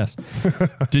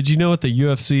badass. Did you know at the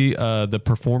UFC, the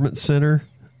Performance Center,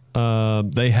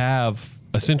 they have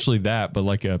essentially that, but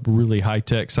like a really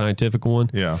high-tech scientific one.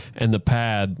 Yeah. And the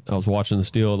pad, I was watching the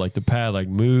steel, like the pad like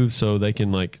moves so they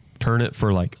can like turn it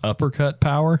for like uppercut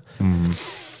power.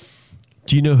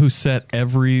 Do you know who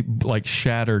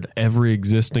shattered every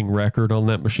existing record on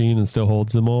that machine and still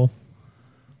holds them all?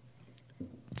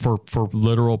 For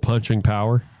literal punching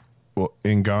power? Well,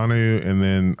 Ngannou, and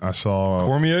then I saw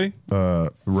Cormier?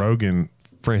 Rogan.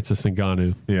 Francis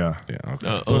Ngannou. Yeah. Yeah,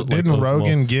 okay. But didn't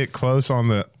Rogan get close on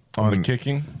the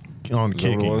Kicking? on Is that what it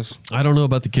kicking? was? I don't know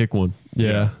about the kick one.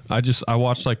 Yeah. I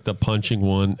watched like the punching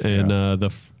one, and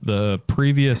the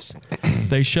previous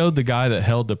they showed the guy that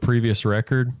held the previous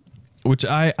record, which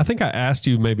I think I asked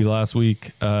you maybe last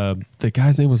week. The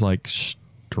guy's name was like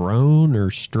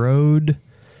Strode,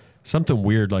 something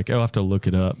weird. Like I'll have to look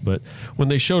it up. But when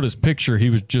they showed his picture, he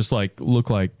was just like looked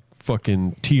like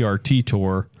fucking TRT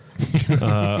tour,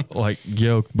 like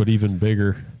yoked but even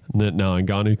bigger. And then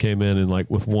Ngannou came in and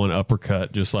like with one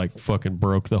uppercut just like fucking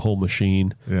broke the whole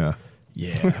machine. Yeah.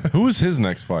 Yeah. Who was his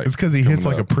next fight? It's because he hits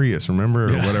like Coming a Prius, remember?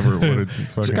 Or whatever.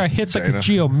 This guy hits like a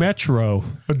Geo Metro.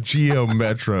 A Geo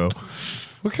Metro.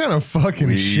 What kind of fucking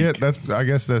Weak. shit? I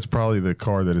guess that's probably the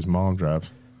car that his mom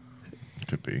drives.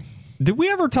 Could be. Did we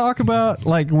ever talk about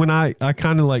like when I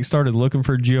kind of like started looking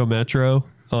for Geo Metro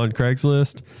on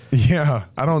Craigslist? Yeah.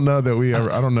 I don't know that we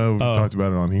ever, I don't know if we talked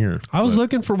about it on here. I was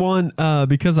looking for one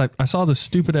because I saw this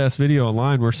stupid ass video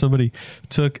online where somebody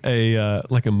took a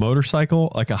like a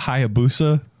motorcycle, like a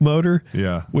Hayabusa motor.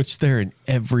 Yeah. Which they're in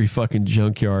every fucking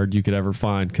junkyard you could ever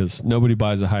find because nobody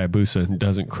buys a Hayabusa and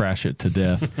doesn't crash it to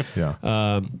death.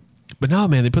 Yeah. But no,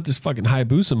 man, they put this fucking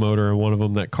Hayabusa motor in one of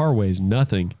them. That car weighs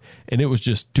nothing. And it was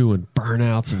just doing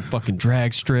burnouts and fucking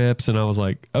drag strips. And I was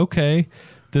like, okay,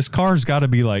 this car's got to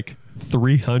be like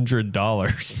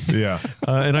 $300. Yeah.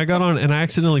 And I got on and I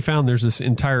accidentally found there's this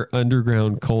entire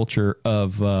underground culture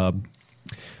of, what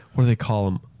do they call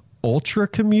them? Ultra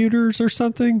commuters or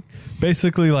something?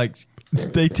 Basically, like,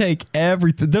 they take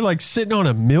everything. They're like sitting on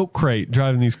a milk crate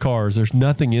driving these cars. There's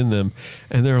nothing in them.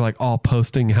 And they're like all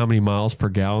posting how many miles per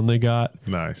gallon they got.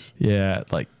 Nice. Yeah.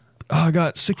 Like, oh, I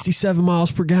got 67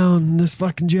 miles per gallon in this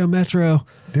fucking Geo Metro.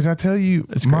 Did I tell you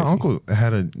It's my crazy. uncle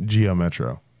had a Geo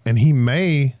Metro and he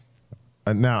may,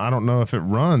 now I don't know if it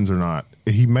runs or not.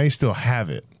 He may still have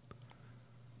it.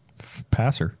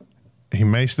 Passer. He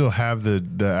may still have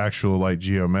the actual like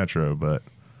Geo Metro, but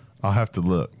I'll have to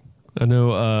look. I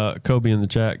know Kobe in the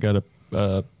chat got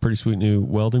a pretty sweet new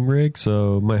welding rig,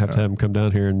 so might have to have him come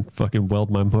down here and fucking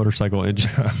weld my motorcycle engine.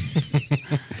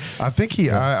 I think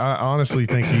I honestly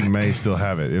think he may still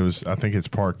have it. I think it's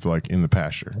parked like in the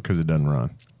pasture because it doesn't run.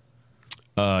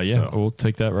 Yeah, So. we'll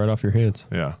take that right off your hands.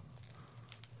 Yeah.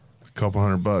 A couple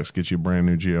 $100 get you a brand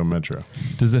new Geo Metro.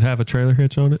 Does it have a trailer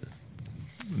hitch on it?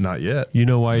 Not yet. You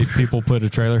know why people put a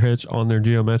trailer hitch on their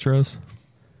Geo Metros?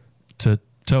 To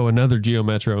tow another Geo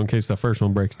Metro in case the first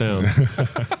one breaks down.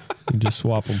 You just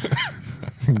swap them.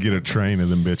 Get a train of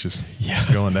them bitches. Yeah.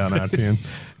 Going down I-10.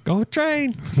 Go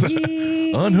train.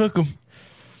 Unhook them.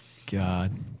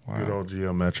 God. Good old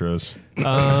Geo Metros.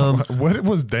 What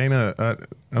was Dana?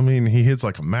 I mean, he hits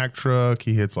like a Mack truck.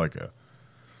 He hits like a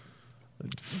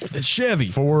It's Chevy.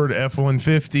 Ford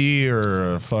F-150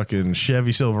 or a fucking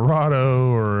Chevy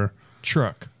Silverado or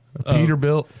Truck. a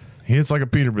Peterbilt. He hits like a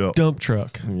Peterbilt. Dump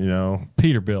truck. You know,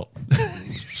 Peterbilt.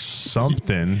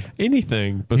 something.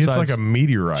 Anything He besides hits like a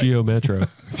meteorite. Geo Metro.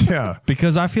 Yeah.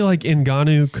 Because I feel like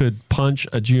Ngannou could punch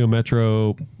a Geo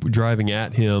Metro driving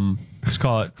at him, let's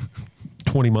call it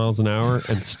 20 miles an hour,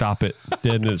 and stop it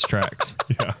dead in its tracks.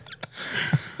 Yeah.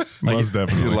 Most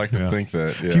definitely. You'd like to Yeah. think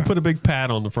that. Yeah. If you put a big pad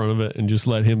on the front of it and just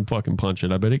let him fucking punch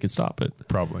it, I bet he could stop it.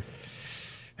 Probably.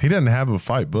 He doesn't have a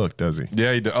fight book, does he?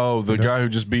 Yeah, the guy who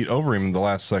just beat over him in the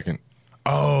last second.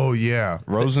 Oh, yeah.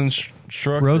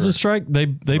 Rosenstruck. Rosenstrike, they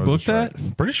booked that?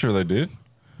 I'm pretty sure they did.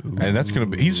 And that's gonna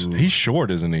be he's short,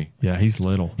 isn't he? Yeah, he's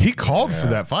little. He called for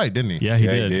that fight, didn't he? Yeah, he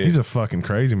Yeah, he did. did. He's a fucking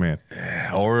crazy man.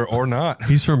 Or not.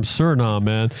 He's from Suriname,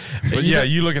 man. But yeah,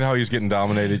 you look at how he's getting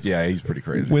dominated. Yeah, he's pretty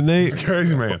crazy. When they He's a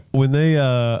crazy man. when they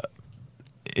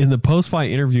in the post-fight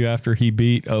interview after he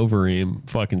beat Overeem,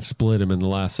 fucking split him in the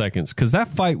last seconds because that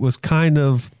fight was kind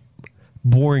of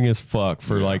boring as fuck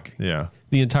for Yeah.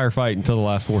 the entire fight until the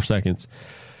last 4 seconds.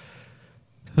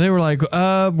 They were like,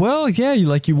 well, yeah,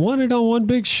 you won it on one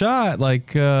big shot.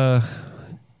 Like, how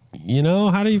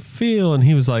do you feel? And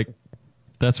he was like,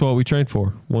 that's what we trained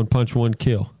for. One punch, one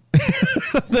kill.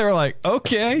 They were like,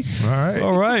 okay.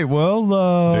 All right.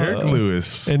 Well, Derek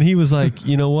Lewis. And he was like,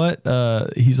 you know what?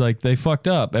 He's like, they fucked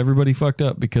up. Everybody fucked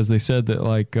up because they said that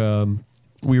like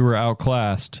we were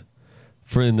outclassed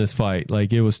in this fight.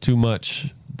 Like it was too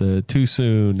much, too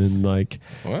soon, and like.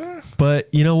 What? But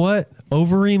you know what?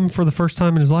 Overeem for the first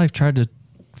time in his life tried to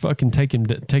fucking take a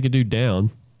dude down.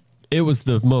 It was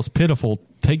the most pitiful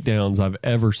takedowns I've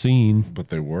ever seen. But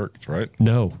they worked, right?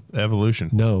 No, Evolution.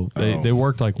 no, they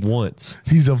worked like once.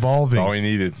 He's evolving. That's all he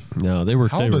needed. No, they were.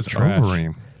 How they old were is trash.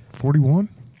 Overeem? 41?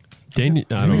 Daniel,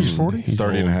 I don't he's know. 40?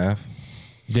 30 and a half.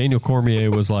 Daniel Cormier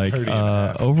was like, 30 and a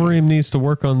half. Overeem needs to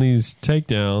work on these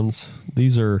takedowns.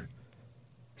 These are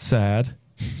sad,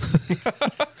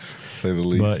 Say the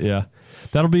least. but yeah,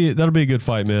 that'll be a good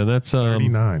fight, man. That's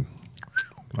 39.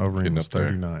 Overeem Getting is up there.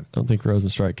 39. I don't think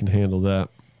Rosenstrike can handle that.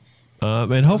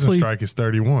 And hopefully, Strike is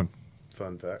 31.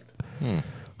 Fun fact.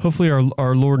 hopefully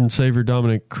our Lord and Savior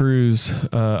Dominic Reyes,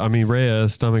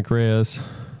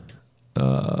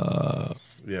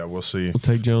 Yeah, we'll see. will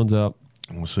take Jones out.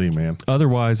 We'll see, man.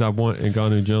 Otherwise, I want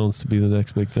Ngannou Jones to be the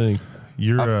next big thing.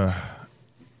 You're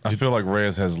I feel like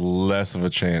Reyes has less of a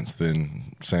chance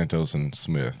than Santos and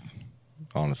Smith,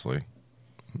 honestly.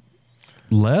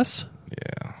 Less,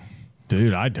 Yeah.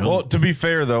 dude. I don't. Well, to be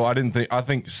fair though, I didn't think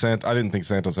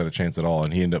Santos had a chance at all,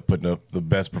 and he ended up putting up the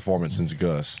best performance since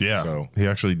Gus. yeah. So He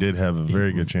actually did have a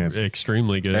very good chance.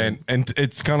 extremely good. and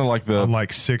it's kind of like the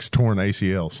Unlike 6 torn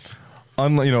ACLs.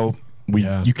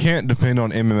 Yeah. you can't depend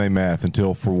on MMA math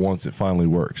until for once it finally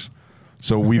works.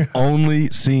 So we've only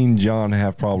seen John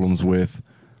have problems with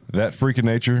that freak of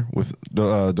nature with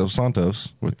Dos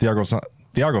Santos, with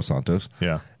Thiago Santos,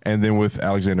 Yeah. and then with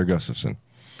Alexander Gustafsson.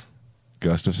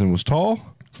 Gustafsson was tall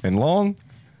and long.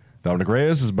 Dominic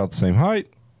Reyes is about the same height,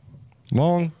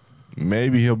 long.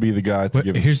 Maybe he'll be the guy to But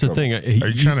give us here's the trouble. thing. Are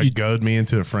you trying to goad me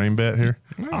into a frame bet here?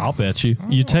 I'll bet you.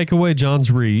 You take away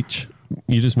John's reach.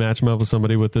 You just match him up with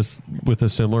somebody with a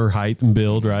similar height and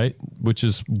build, right? Which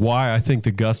is why I think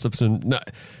the Gustafsson. No,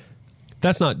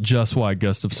 that's not just why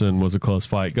Gustafsson was a close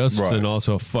fight. Gustafsson Right.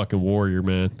 also a fucking warrior,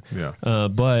 man. Yeah.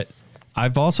 But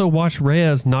I've also watched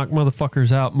Reyes knock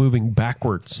motherfuckers out moving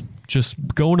backwards, just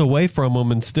going away from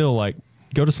them and still like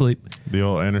go to sleep. The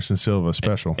old Anderson Silva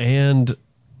special. And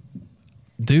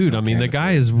dude, I mean, the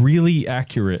guy is really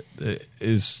accurate.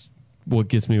 Is what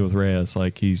gets me with Reyes.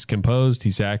 Like he's composed,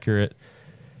 he's accurate.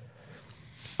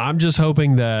 I'm just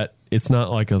hoping that it's not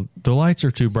like the lights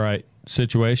are too bright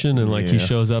situation, and like he Yeah.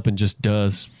 shows up and just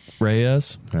does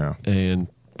Reyes. Yeah. And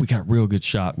we got a real good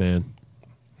shot, man.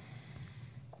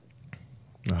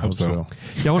 I hope so.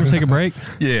 Y'all want to take a break?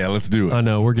 Yeah, let's do it. I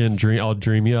know we're getting all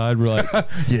dreamy eyed. We're like,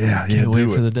 Yeah, can't wait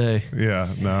for the day.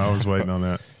 Yeah. No, I was waiting on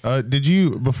that. Did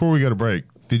you, before we go to break,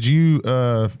 did you,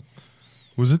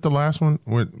 was it the last one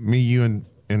with me, you, and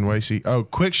Wasey? Oh,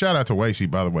 quick shout out to Wasey,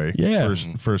 by the way. Yeah.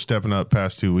 For stepping up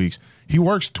past 2 weeks. He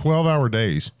works 12-hour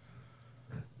days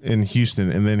in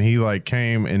Houston, and then he like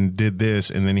came and did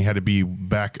this, and then he had to be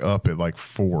back up at like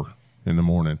 4 in the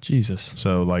morning. Jesus.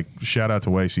 So like shout out to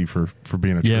Wasey for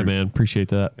being a Yeah, troop. man. Appreciate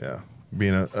that. Yeah,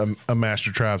 being a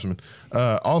master tribesman.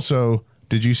 Also,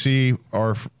 did you see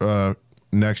our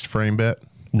next frame bet?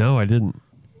 No, I didn't.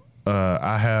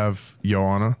 I have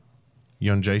Joanna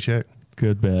Jacek,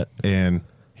 Good bet. and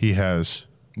he has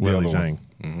Willie other Zhang.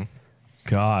 one.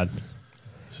 God.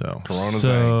 So Corona Zhang.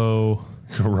 So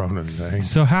Corona Zhang.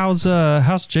 So how's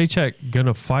Jacek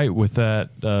gonna fight with that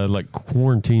like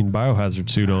quarantine biohazard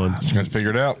suit on? She's going to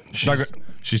figure it out.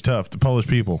 She's tough. The Polish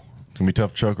people, It's going to be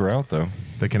tough to choke her out, though.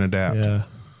 they can adapt. Yeah.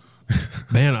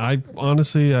 Man, I'm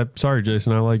sorry,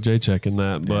 Jason. I like Jacek in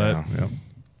that, but Yeah.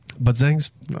 but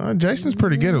Zhang's Jason's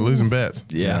pretty good at losing bets.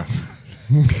 yeah.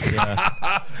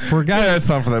 Yeah. For a guy Yeah, it's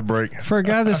time for that break.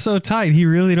 that's so tight, he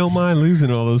really don't mind losing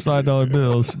all those $5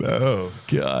 bills. Oh,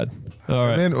 God. All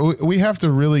right. then we have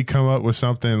to really come up with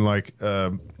something like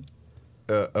a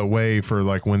way for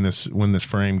like when this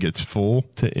frame gets full.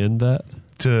 To end that.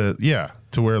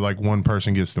 To where like one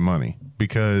person gets the money,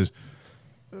 because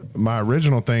my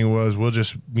original thing was we'll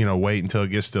just wait until it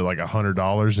gets to like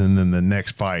 $100, and then the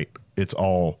next fight it's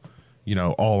all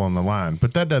on the line.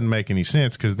 But that doesn't make any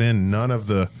sense, because then none of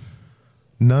the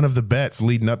bets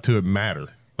leading up to it matter.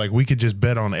 Like we could just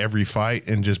bet on every fight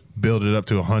and just build it up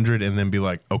to 100, and then be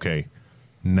like, okay,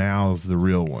 now's the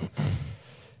real one.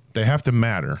 They have to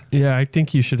matter. Yeah, I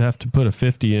think you should have to put a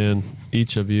 50 in,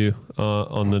 each of you,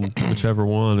 on the whichever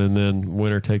one, and then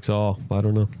winner takes all. I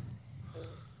don't know.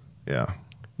 Yeah.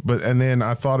 And then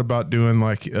I thought about doing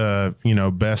like,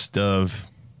 best of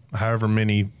however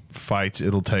many fights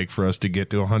it'll take for us to get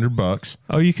to $100.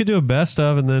 Oh, you could do a best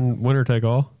of and then winner take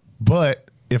all. But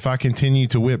if I continue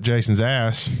to whip Jason's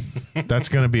ass, that's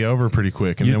going to be over pretty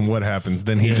quick. And then what happens?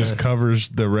 Then he just covers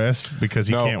the rest because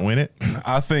he can't win it?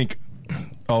 I think,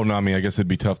 I guess it'd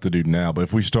be tough to do now. But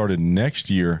if we started next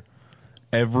year,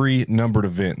 every numbered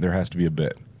event, there has to be a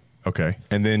bet. Okay.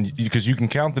 And then, because you can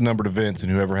count the numbered events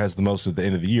and whoever has the most at the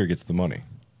end of the year gets the money.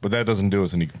 But that doesn't do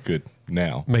us any good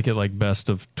now. Make it like best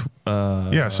of.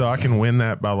 So I can win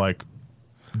that by like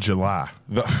July.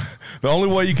 The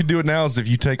only way you can do it now is if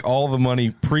you take all the money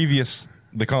previous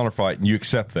the Conor fight and you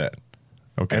accept that.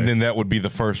 Okay. And then that would be the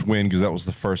first win because that was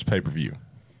the first pay-per-view.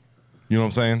 You know what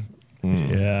I'm saying?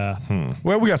 Yeah.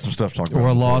 Well, we got some stuff to talk about. Or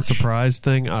a law surprise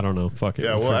thing. I don't know. Fuck it.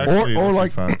 Yeah, well, actually, or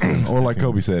that's like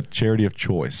Kobe said, charity of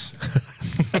choice.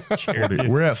 charity.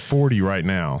 We're at 40 right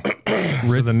now.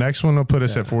 So the next one will put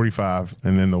us at 45,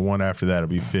 and then the one after that will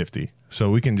be 50. So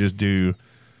we can just do,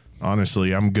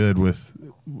 honestly, I'm good with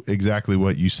exactly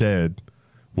what you said.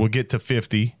 We'll get to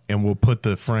 50, and we'll put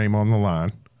the frame on the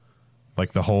line,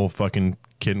 like the whole fucking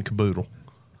kid and caboodle.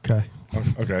 Okay.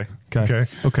 Okay.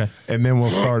 Okay. And then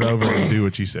we'll start over and do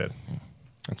what you said.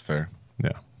 That's fair.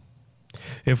 Yeah.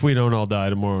 If we don't all die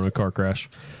tomorrow in a car crash.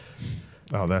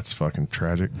 Oh, that's fucking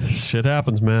tragic. Shit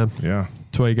happens, man. Yeah.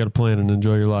 That's why you got to plan and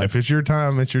enjoy your life. If it's your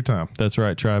time, it's your time. That's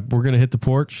right, Tribe. We're going to hit the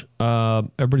porch.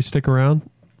 Everybody stick around.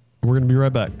 We're going to be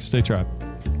right back. Stay Tribe.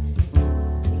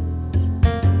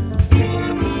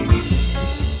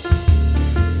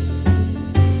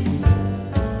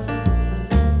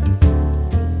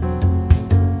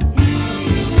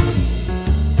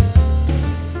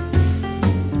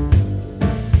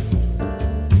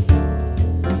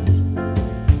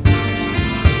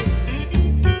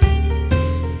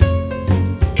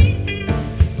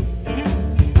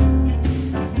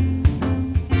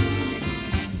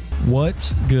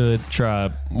 What's good,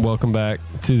 Tribe? Welcome back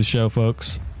to the show,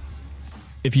 folks.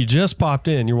 If you just popped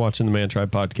in, you're watching the Man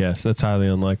Tribe podcast. That's highly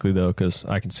unlikely, though, because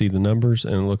I can see the numbers,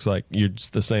 and it looks like you're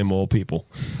just the same old people.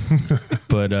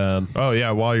 But oh,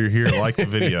 yeah, while you're here, like the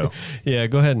video. Yeah,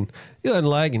 go ahead and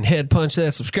like and head punch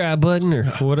that subscribe button or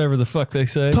whatever the fuck they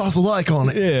say. Toss a like on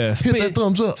it. Yeah. Hit that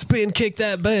thumbs up. Spin kick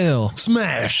that bell.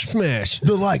 Smash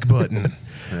The like button.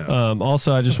 Yeah.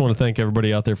 Also, I just want to thank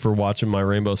everybody out there for watching my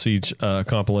Rainbow Siege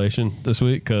compilation this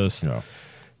week because, I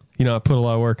put a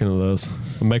lot of work into those.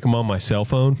 I make them on my cell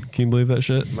phone. Can you believe that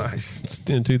shit? Nice. It's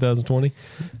in 2020.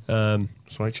 Swank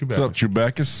Chewbacca. What's up,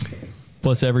 Chewbacca's?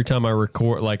 Plus, every time I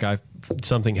record,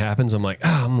 something happens, I'm like,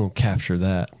 I'm going to capture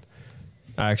that.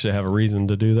 I actually have a reason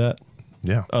to do that.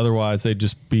 Yeah. Otherwise, they'd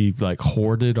just be like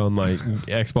hoarded on my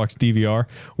Xbox DVR,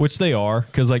 which they are.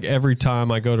 Because every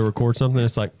time I go to record something,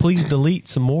 it's like, please delete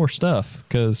some more stuff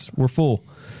because we're full.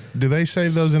 Do they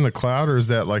save those in the cloud or is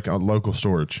that like a local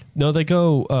storage? No, they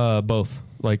go both.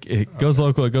 Like it goes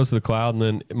local, it goes to the cloud, and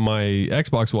then my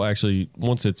Xbox will actually,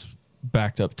 once it's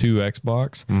backed up to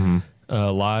Xbox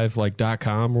Live, like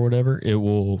 .com or whatever, it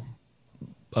will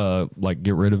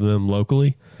get rid of them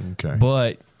locally. Okay.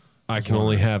 But I can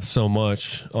only have so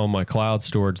much on my cloud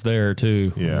storage there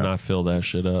too. Yeah. And I fill that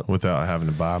shit up. Without having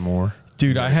to buy more. Dude,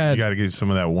 you got to get some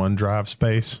of that OneDrive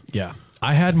space. Yeah.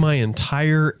 I had my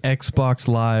entire Xbox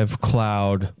Live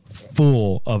cloud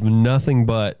full of nothing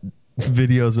but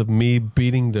videos of me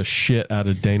beating the shit out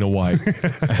of Dana White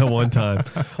at one time.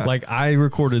 Like I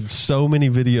recorded so many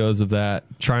videos of that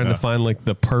trying to find like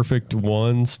the perfect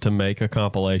ones to make a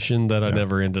compilation that I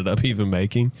never ended up even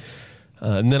making.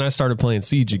 And then I started playing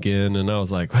Siege again, and I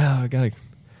was like, well,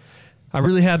 I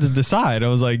really had to decide. I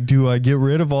was like, do I get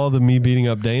rid of all the me beating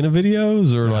up Dana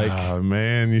videos or like... Oh,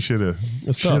 man, you should have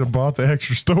tough. bought the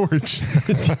extra storage.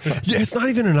 Yeah, it's not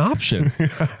even an option.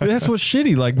 That's what's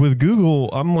shitty. Like with Google,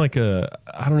 I'm like I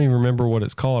don't even remember what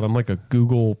it's called. I'm like a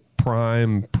Google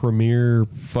Prime Premiere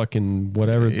fucking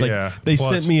whatever. Like they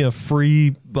sent me a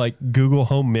free like Google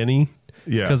Home Mini.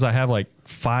 Yeah, because I have like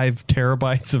 5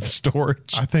 terabytes of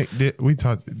storage. I think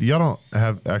y'all don't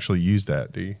have actually used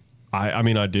that, do you? I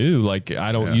mean, I do. Like,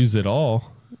 I don't use it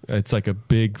all. It's like a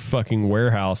big fucking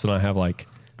warehouse, and I have like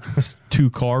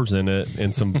 2 cars in it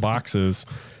and some boxes,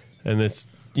 and it's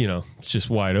it's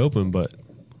just wide open. But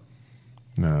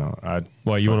no,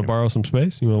 why you want to borrow some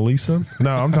space? You want to lease some?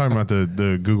 No, I'm talking about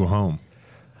the Google Home.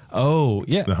 Oh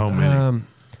yeah, the Home Mini.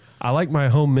 I like my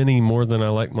Home Mini more than I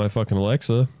like my fucking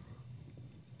Alexa.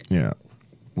 Yeah.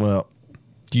 Well,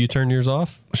 do you turn yours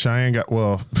off? Cheyenne got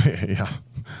yeah.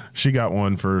 she got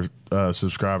one for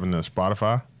subscribing to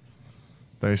Spotify.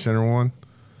 They sent her one,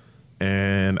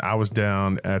 and I was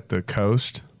down at the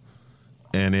coast,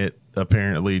 and it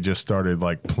apparently just started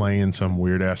like playing some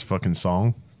weird ass fucking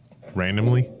song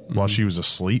randomly while she was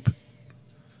asleep.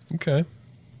 Okay.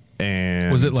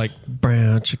 And Was it like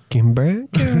brown chicken, brown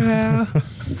cow?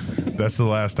 that's the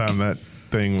last time that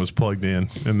thing was plugged in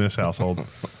this household.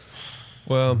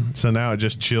 Well, So now it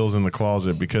just chills in the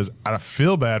closet because I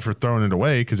feel bad for throwing it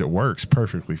away because it works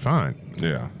perfectly fine.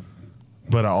 Yeah.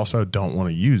 But I also don't want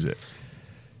to use it.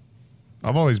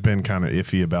 I've always been kind of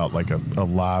iffy about like a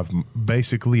live,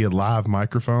 basically a live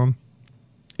microphone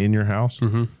in your house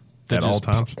at all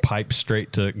times. Pipe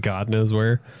straight to God knows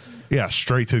where. Yeah,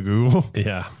 straight to Google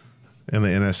Yeah. and the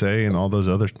NSA and all those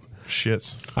other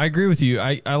shits. I agree with you.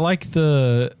 I like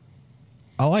the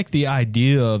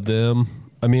idea of them.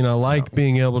 I mean, I like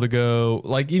being able to go,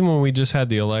 like, even when we just had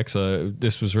the Alexa,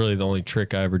 this was really the only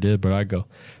trick I ever did, but I go,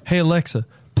 hey, Alexa,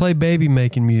 play baby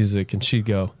making music. And she'd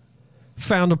go,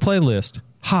 found a playlist,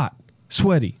 hot,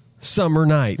 sweaty, summer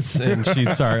nights. And she'd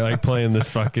start like playing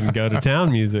this fucking go to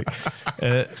town music.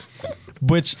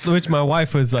 Which my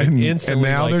wife was like instantly.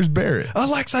 And now like, there's Barrett.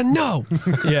 Alexa, no.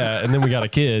 Yeah, and then we got a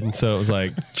kid, and so it was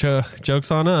like jokes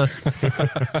on us.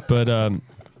 But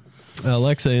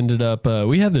Alexa ended up.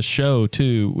 We had the show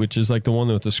too, which is like the one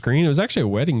with the screen. It was actually a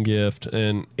wedding gift,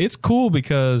 and it's cool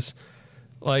because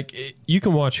like you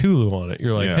can watch Hulu on it.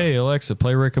 You're like, hey Alexa,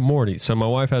 play Rick and Morty. So my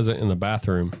wife has it in the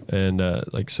bathroom, and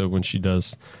like so when she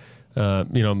does,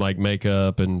 like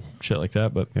makeup and shit like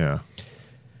that. But Yeah.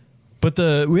 But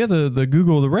we have the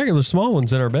Google, the regular small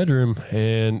ones in our bedroom,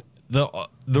 and the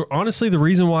honestly the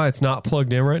reason why it's not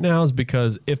plugged in right now is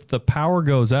because if the power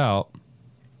goes out,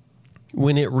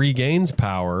 when it regains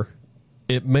power,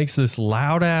 it makes this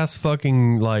loud ass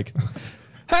fucking like,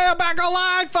 hey, I'm back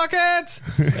online, fuck it,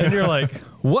 and you're like,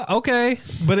 what? Okay,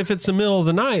 but if it's the middle of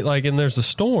the night, like, and there's a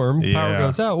storm, power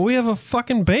goes out, we have a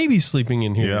fucking baby sleeping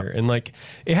in here, and like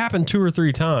it happened 2 or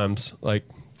 3 times, like.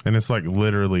 And it's like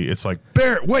literally, it's like,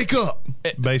 Barrett, wake up.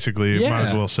 Basically, you might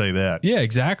as well say that. Yeah,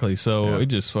 exactly. So it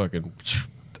just fucking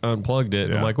unplugged it.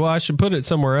 Yeah. I'm like, well, I should put it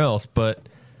somewhere else, but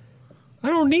I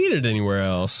don't need it anywhere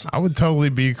else. I would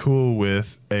totally be cool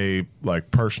with a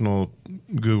like personal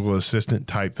Google Assistant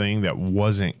type thing that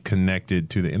wasn't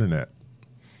connected to the internet.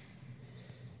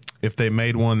 If they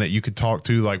made one that you could talk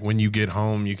to, like when you get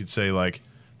home, you could say like,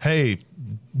 hey,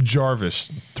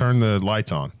 Jarvis, turn the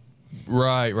lights on.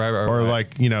 Right. Or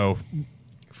like,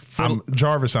 I'm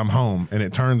Jarvis, I'm home, and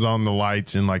it turns on the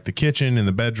lights in like the kitchen and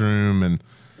the bedroom and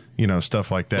stuff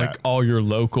like that. like all your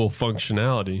local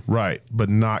functionality. Right, but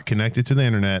not connected to the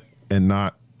internet, and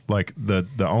not like the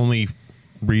only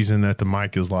reason that the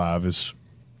mic is live is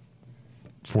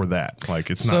for that. Like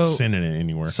it's not sending it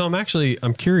anywhere. So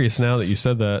I'm curious now that you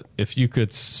said that, if you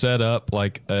could set up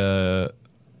like a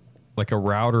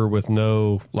router with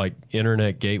no like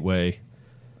internet gateway,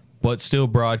 but still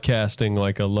broadcasting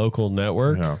like a local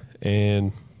network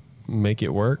and make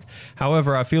it work.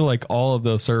 However, I feel like all of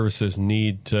those services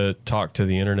need to talk to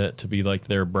the internet to be like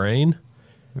their brain.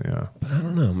 Yeah. But I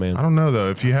don't know, man. I don't know though.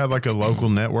 If you had like a local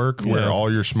network where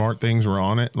all your smart things were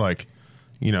on it, like,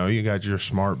 you got your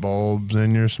smart bulbs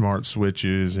and your smart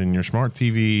switches and your smart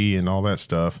TV and all that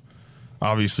stuff.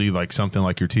 Obviously, like something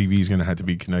like your TV is going to have to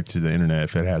be connected to the internet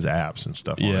if it has apps and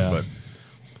stuff on it. But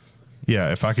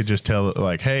yeah, if I could just tell it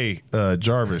like, hey,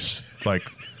 Jarvis, like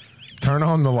turn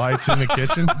on the lights in the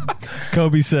kitchen.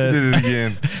 Kobe said, Did it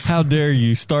again. how dare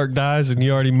you? Stark dies and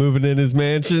you already moving in his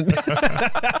mansion.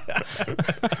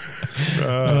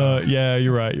 Yeah,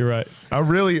 you're right. I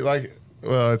really like,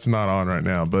 well, it's not on right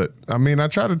now, but I mean, I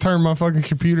tried to turn my fucking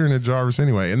computer into Jarvis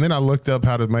anyway. And then I looked up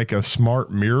how to make a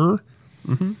smart mirror.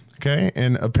 Mm-hmm. Okay.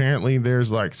 And apparently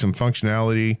there's like some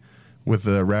functionality with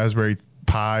the Raspberry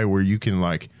Pi where you can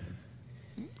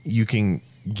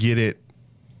get it,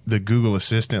 the Google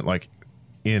Assistant, like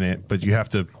in it, but you have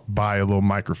to buy a little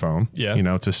microphone,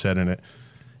 to set in it.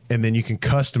 And then you can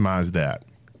customize that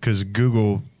because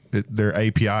Google, their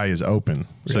API is open.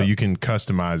 So you can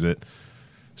customize it.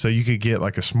 So you could get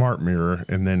like a smart mirror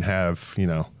and then have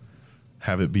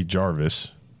it be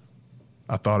Jarvis.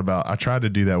 I tried to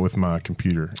do that with my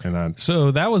computer, and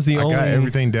so that was I got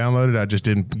everything downloaded. I just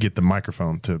didn't get the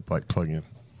microphone to like plug in.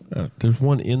 There's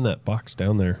one in that box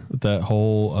down there with that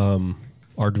whole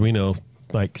Arduino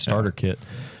like starter kit.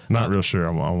 Not real sure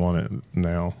I want it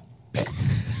now.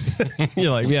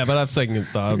 You're like, yeah, but I've second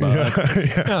thought about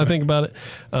it. I think about it.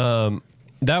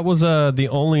 That was the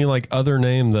only like other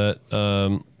name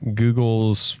that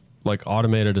Google's like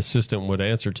automated assistant would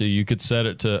answer to. You could set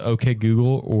it to OK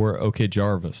Google or OK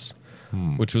Jarvis.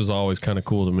 which was always kind of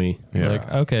cool to me. Yeah.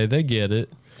 Like, okay, they get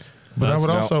it. But I That's would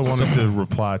not- also want it to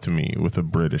reply to me with a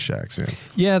British accent.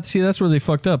 Yeah, see, that's where they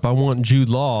fucked up. I want Jude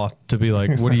Law to be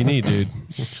like, "What do you need, dude?"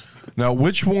 Now,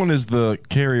 which one is the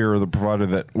carrier or the provider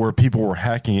that where people were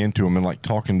hacking into them and like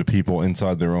talking to people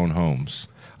inside their own homes?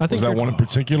 I think Was that you're- one in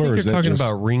particular? I or think is you're that talking just,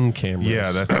 about Ring cameras. Yeah,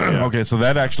 that's yeah. okay? So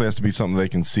that actually has to be something they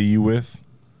can see you with.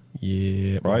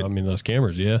 Yeah, Right. I mean, those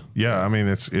cameras. Yeah, Yeah, I mean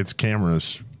it's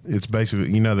cameras. It's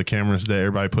basically the cameras that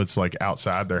everybody puts like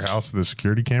outside their house, the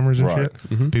security cameras and Right.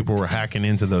 shit. People were hacking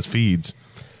into those feeds,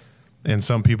 and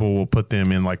some people will put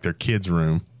them in like their kids'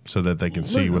 room so that they can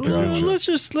see what they're doing. Let's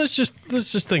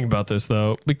just think about this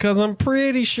though, because I'm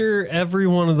pretty sure every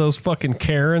one of those fucking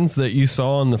Karens that you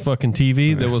saw on the fucking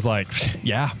TV that was like,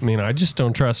 yeah, I mean, I just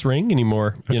don't trust Ring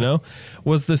anymore,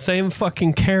 was the same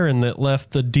fucking Karen that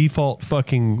left the default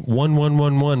fucking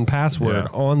 1111 password Yeah.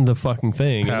 on the fucking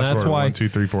thing, and that's Password why 1 2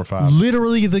 3 4 5.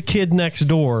 literally the kid next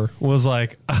door was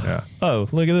like, Yeah. oh,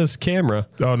 look at this camera.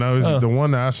 Oh no, it was the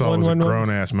one that I saw was a 111. grown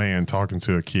ass man talking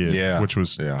to a kid, Yeah. which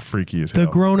was Yeah. freaky as hell.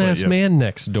 The grown ass But yes. man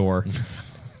next door.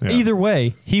 Yeah. Either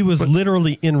way, he was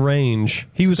literally in range.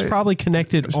 He was Stay- probably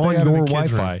connected Stay on out of the your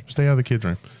kids' Wi-Fi. room. Stay out of the kids'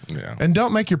 room. Yeah. And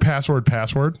don't make your password.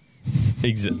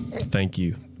 Thank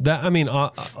you.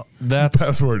 That's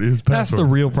Password is password. that's the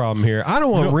real problem here. I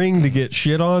don't want Ring to get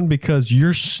shit on because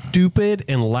you're stupid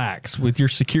and lax with your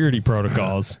security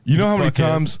protocols. You know how many fuckhead.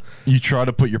 times you try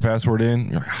to put your password in?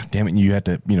 You're like, "Ah, damn it! And you had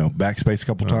to, backspace a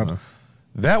couple times.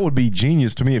 That would be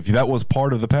genius to me if that was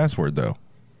part of the password, though.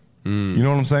 You know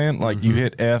what I'm saying? Like you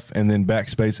hit F and then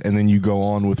backspace and then you go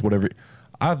on with whatever.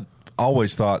 I've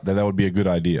always thought that would be a good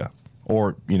idea,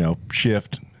 or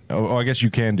Shift. Oh, I guess you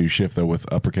can do Shift though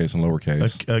with uppercase and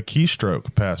lowercase. a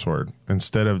keystroke password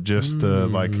instead of just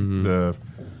the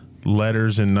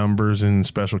letters and numbers and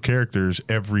special characters.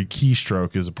 Every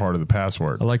keystroke is a part of the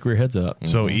password. I like where your head's up.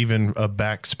 So even a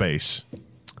backspace,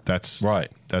 that's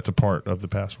Right. That's a part of the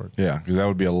password. Yeah, because that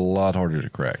would be a lot harder to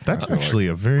crack. That's I feel like. actually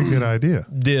a very good idea.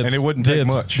 Dibs, And it wouldn't take dibs,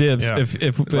 much. Dibs. Yeah.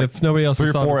 If nobody else 3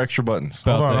 has or thought 4 extra buttons.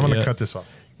 about Hold on, that I'm going to yet. cut this off.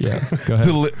 Yeah, go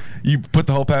ahead. You put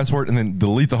the whole password and then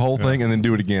delete the whole thing and then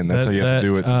do it again. That's how you have to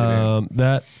do it.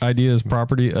 That idea is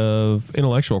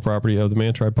intellectual property of the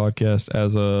Man Tribe podcast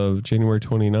as of January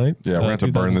 29th. Yeah, we're gonna have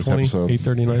to burn this 2020, episode.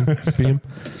 8:39 p.m.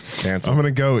 Cancel. I'm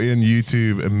going to go in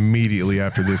YouTube immediately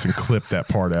after this and clip that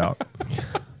part out.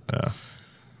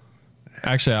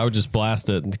 Actually, I would just blast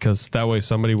it because that way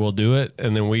somebody will do it,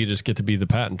 and then we just get to be the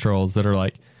patent trolls that are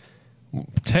like,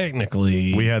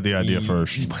 technically, We had the idea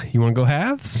first. You want to go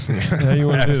halves? How you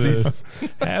want to do this?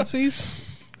 Halvesies?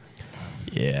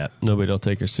 Yeah, nobody will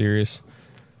take her serious.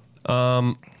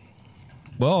 Well,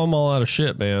 I'm all out of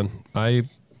shit, man. No,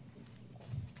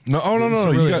 It's no.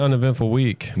 a You really got, uneventful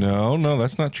week. no,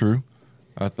 that's not true.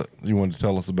 I thought you wanted to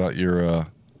tell us about your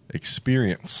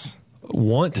experience,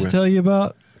 Want to tell you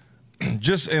about?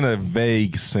 just in a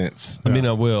vague sense. I mean,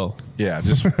 I will. Yeah,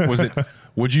 just was it?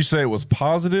 Would you say it was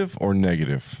positive or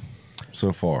negative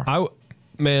so far?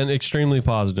 Man, extremely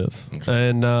positive.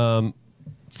 And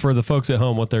for the folks at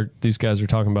home, what these guys are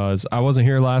talking about is I wasn't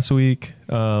here last week.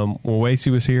 When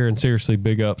Wasey was here, and seriously,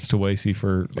 big ups to Wasey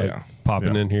for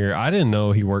popping Yeah. in here. I didn't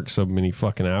know he worked so many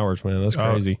fucking hours, man. That's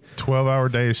crazy. 12-hour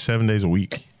days, 7 days a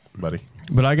week, buddy.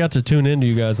 But I got to tune into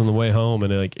you guys on the way home,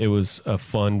 and it was a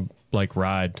fun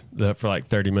ride for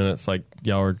 30 minutes. Like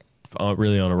y'all were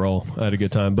really on a roll. I had a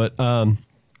good time. But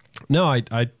no,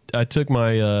 I took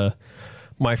my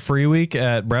my free week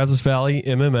at Brazos Valley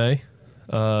MMA,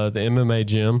 the MMA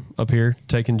gym up here,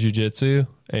 taking jiu-jitsu,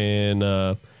 and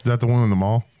Is that the one in the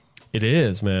mall? it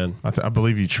is, man. I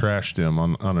believe you trashed him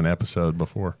on an episode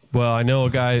before. Well, I know a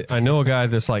guy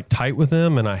that's like tight with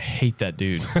him, and I hate that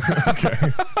dude.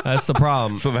 That's the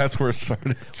problem. so that's where it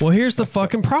started. Well, here's the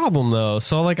fucking problem, though.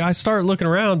 So, I start looking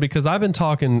around because I've been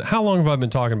talking. How long have I been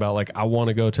talking about? I want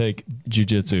to go take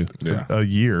jujitsu Yeah. A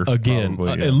year. again,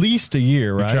 probably, yeah. at least a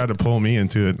year, You right? tried to pull me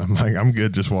into it. I'm like, I'm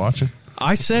good just watching.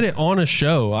 I said it on a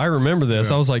show. I remember this.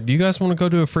 I was like, "Do you guys want to go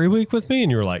do a free week with me?" And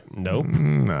you were like, "Nope."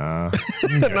 Nah.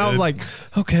 And I was like,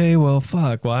 "Okay, well,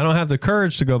 fuck. Well, I don't have the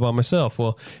courage to go by myself."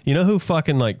 Well, you know who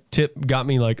fucking got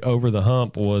me over the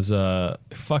hump was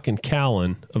fucking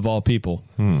Callan of all people.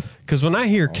 Because when I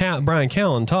hear Brian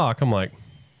Callan talk, I'm like,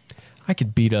 I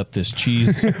could beat up this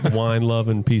cheese wine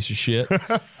loving piece of shit.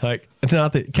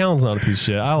 Not that Callan's not a piece of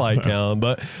shit. I like Callan,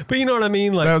 but you know what I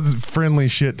mean. that was a friendly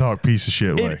shit talk piece of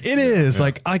shit way. It is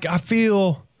I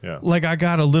feel like I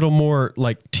got a little more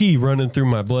tea running through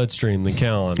my bloodstream than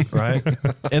Callan, right?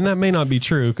 And that may not be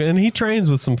true. And he trains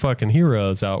with some fucking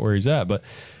heroes out where he's at. But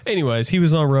anyways, he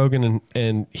was on Rogan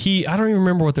and I don't even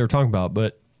remember what they were talking about,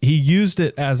 but he used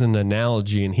it as an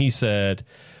analogy, and he said,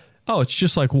 oh, it's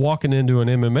just like walking into an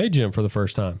MMA gym for the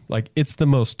first time. Like, it's the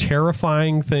most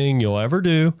terrifying thing you'll ever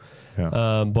do.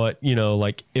 Yeah. But, you know,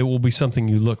 like, it will be something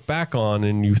you look back on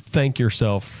and you thank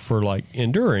yourself for, like,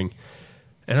 enduring.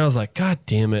 And I was like, God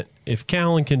damn it. If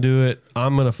Callan can do it,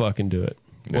 I'm going to fucking do it.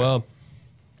 Yeah. Well,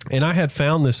 and I had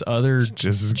found this other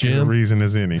Just as good a gym, reason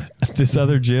as any. this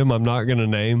other gym I'm not going to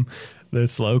name,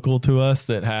 that's local to us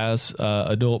that has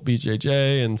adult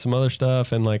BJJ and some other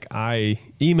stuff. And like, I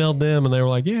emailed them and they were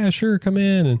like, yeah, sure, come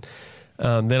in.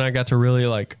 And then I got to really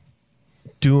like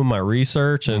doing my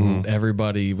research, and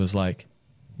everybody was like,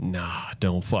 nah,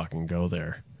 don't fucking go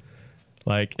there.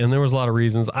 Like, and there was a lot of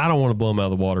reasons. I don't want to blow them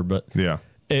out of the water, but Yeah.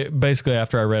 basically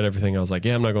after I read everything, I was like,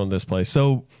 yeah, I'm not going to this place.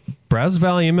 So Brazos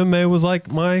Valley MMA was like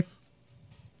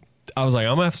I was like,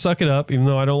 I'm gonna have to suck it up, even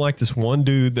though I don't like this one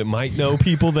dude that might know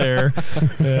people there.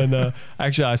 And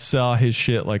actually, I saw his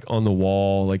shit like on the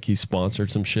wall, like he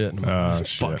sponsored some shit. And I'm like, this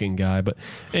shit. fucking guy. But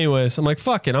anyways, I'm like,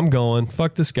 fuck it, I'm going.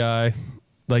 Fuck this guy.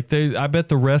 Like I bet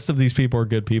the rest of these people are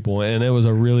good people, and it was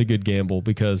a really good gamble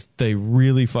because they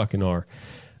really fucking are.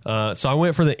 So I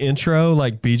went for the intro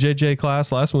like BJJ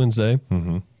class last Wednesday,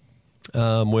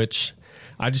 which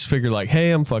I just figured like,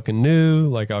 hey, I'm fucking new.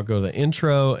 Like, I'll go to the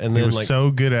intro, and He then was like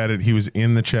so good at it, he was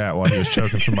in the chat while he was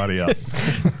choking somebody up.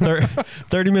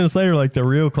 30 minutes later, like the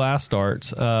real class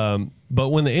starts. But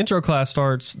when the intro class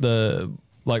starts,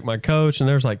 like my coach and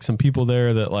there's like some people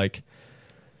there that like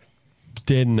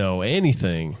didn't know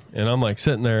anything, and I'm like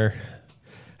sitting there,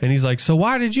 and he's like, "So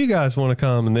why did you guys want to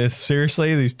come?" And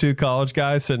these two college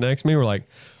guys sitting next to me were like,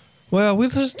 well, we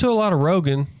listened to a lot of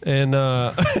Rogan, and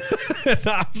I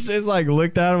was just like,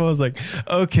 looked at him. I was like,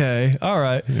 okay, all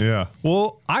right. Yeah.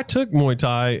 Well, I took Muay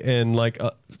Thai and like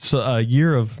a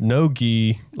year of no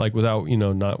gi, like without,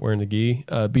 not wearing the gi,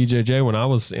 BJJ when I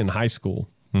was in high school.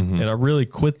 And I really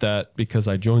quit that because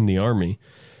I joined the Army.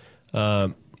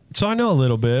 So I know a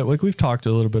little bit. Like, we've talked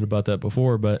a little bit about that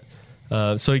before, but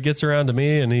so he gets around to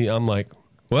me, and I'm like,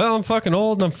 well, I'm fucking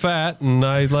old and I'm fat, and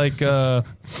I like,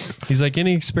 he's like,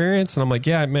 any experience? And I'm like,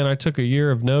 yeah, man, I took a year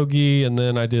of no-gi, and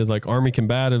then I did like Army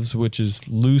Combatives, which is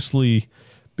loosely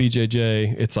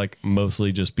BJJ. It's like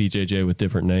mostly just BJJ with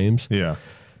different names. Yeah.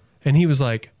 And he was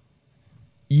like,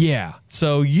 yeah,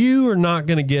 so you are not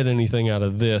going to get anything out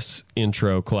of this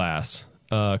intro class,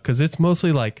 because it's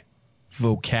mostly like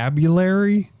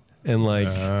vocabulary and like,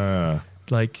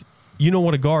 you know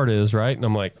what a guard is, right? And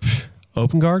I'm like,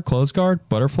 open guard, closed guard,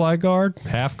 butterfly guard,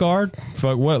 half guard,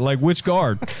 fuck what, like which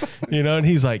guard, And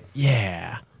he's like,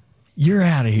 yeah, you're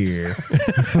out of here.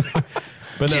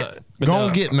 Go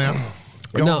and get now.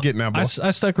 Go and get now, boy.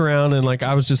 I stuck around, and like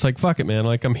I was just like, fuck it, man.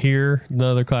 Like, I'm here.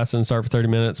 Another class didn't start for 30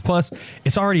 minutes. Plus,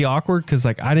 it's already awkward because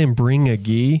like I didn't bring a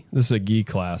gi. This is a gi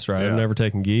class, right? Yeah. I've never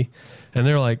taken gi. And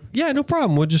they're like, yeah, no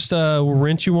problem. We'll just we'll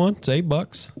rent you one. It's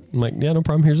 $8. I'm like, yeah, no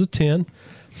problem. Here's a 10.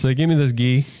 So they give me this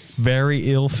gi,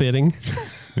 very ill-fitting.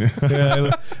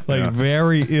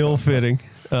 Very ill-fitting.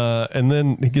 And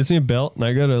then he gives me a belt, and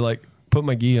I go to like put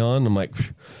my gi on. And I'm like,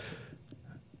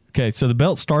 okay, so the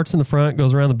belt starts in the front,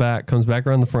 goes around the back, comes back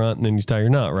around the front, and then you tie your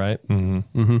knot, right?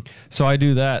 So I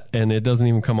do that, and it doesn't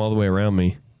even come all the way around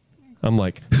me. I'm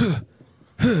like,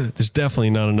 there's definitely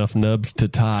not enough nubs to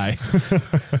tie.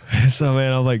 So,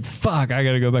 man, I'm like, fuck, I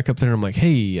got to go back up there. And I'm like,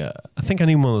 hey, I think I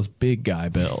need one of those big guy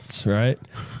belts, right?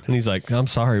 And he's like, I'm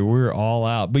sorry, we're all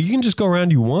out. But you can just go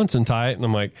around you once and tie it. And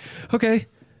I'm like, okay.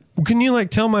 Well, can you like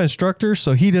tell my instructor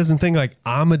so he doesn't think like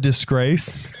I'm a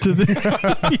disgrace to the,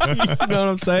 you know what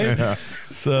I'm saying? Yeah.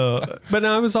 So, but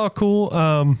no, it was all cool.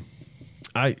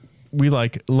 We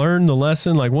like learned the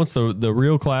lesson. Like, once the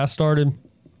real class started,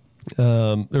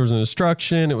 there was an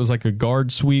instruction. It was like a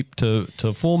guard sweep to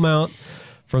full mount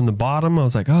from the bottom. I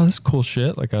was like, oh, this is cool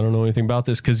shit. Like, I don't know anything about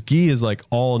this, because gi is like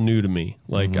all new to me.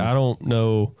 Like, I don't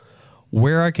know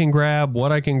where I can grab,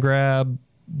 what I can grab,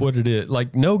 what it is.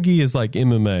 Like, no gi is like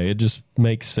MMA. It just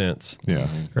makes sense. Yeah.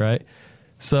 Right.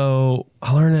 So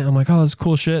I learned it. I'm like, oh, this is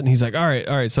cool shit. And he's like, all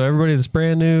right. So everybody that's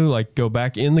brand new, like, go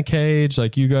back in the cage.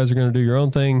 Like, you guys are going to do your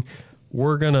own thing.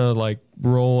 We're going to like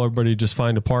roll. Everybody just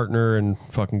find a partner and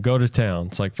fucking go to town.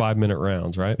 It's like 5-minute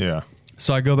rounds. Right. Yeah.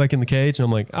 So I go back in the cage, and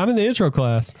I'm like, I'm in the intro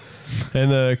class. And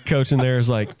the coach in there is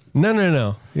like,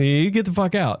 no. You get the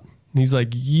fuck out. And he's like,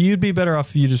 you'd be better off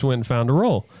if you just went and found a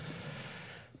roll.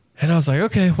 And I was like,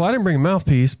 okay, well, I didn't bring a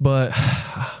mouthpiece, but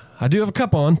I do have a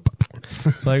cup on.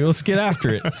 Like, let's get after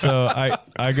it. So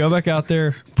I go back out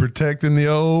there. Protecting the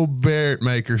old Barrett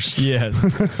makers.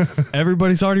 Yes.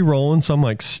 Everybody's already rolling. So I'm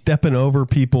like stepping over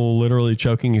people, literally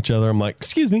choking each other. I'm like,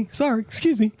 excuse me.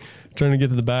 Trying to get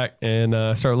to the back,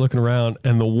 and start looking around.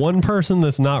 And the one person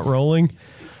that's not rolling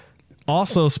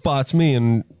also spots me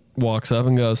and walks up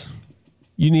and goes,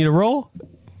 "You need a roll?"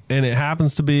 And it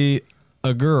happens to be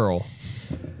a girl,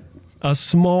 a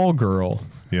small girl.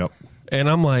 Yep. And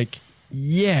I'm like,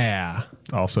 yeah.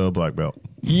 Also a black belt.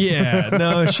 Yeah,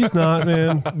 no, she's not,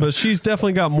 man. But she's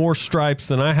definitely got more stripes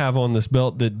than I have on this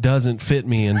belt that doesn't fit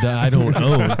me and that I don't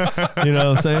own. You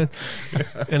know what I'm saying?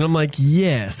 And I'm like,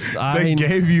 yes, They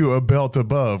gave you a belt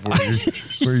above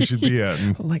where you should be at.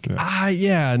 And, I'm like,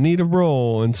 I need a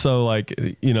roll. And so, like,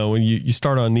 you know, when you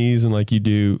start on knees and like you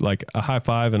do like a high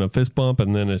five and a fist bump,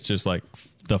 and then it's just like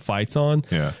the fight's on.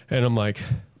 Yeah. And I'm like,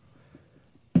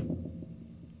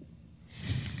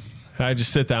 I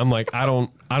just sit there. I'm like, I don't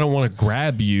want to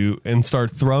grab you and start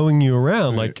throwing you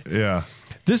around. Like, yeah.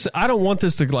 this, I don't want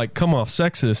this to like come off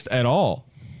sexist at all.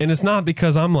 And it's not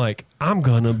because I'm like, I'm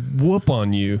going to whoop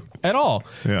on you at all.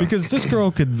 Yeah. Because this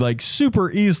girl could like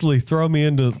super easily throw me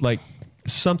into like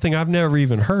something I've never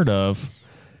even heard of,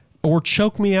 or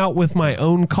choke me out with my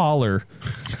own collar,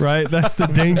 right? That's the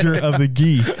danger of the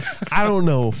gi. I don't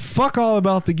know fuck all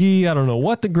about the gi. I don't know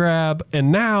what to grab.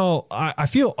 And now I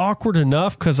feel awkward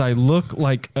enough because I look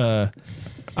like a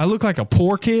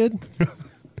poor kid,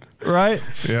 right?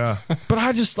 Yeah. But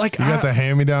I just like, You got the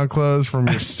hand-me-down clothes from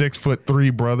your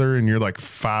 6'3" brother, and you're like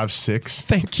 5'6".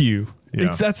 thank you.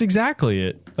 Yeah. That's exactly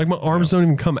it. Like my arms don't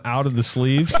even come out of the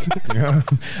sleeves. Yeah.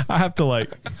 I have to like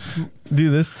do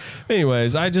this.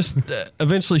 Anyways, I just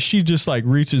eventually she just like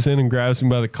reaches in and grabs me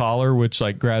by the collar, which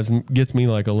like gets me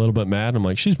like a little bit mad. I'm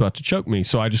like, she's about to choke me.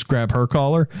 So I just grab her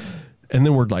collar, and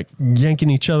then we're like yanking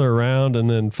each other around. And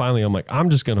then finally I'm like, I'm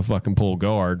just going to fucking pull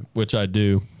guard, which I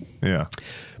do. Yeah.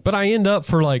 But I end up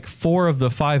for like 4 of the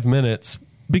 5 minutes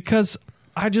because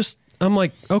I'm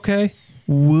like, okay,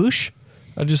 whoosh.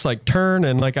 I just like turn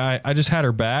and like I just had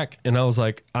her back, and I was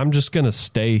like, I'm just going to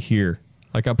stay here.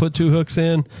 Like I put 2 hooks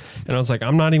in, and I was like,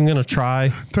 I'm not even going to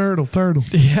try. Turtle.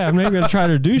 Yeah, I'm not even going to try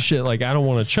to do shit. Like I don't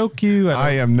want to choke you.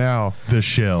 I am now the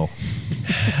shell.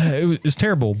 It was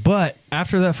terrible. But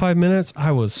after that 5 minutes,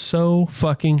 I was so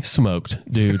fucking smoked,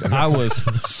 dude. I was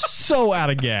so out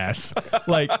of gas.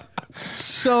 Like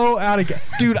so out of gas.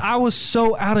 Dude, I was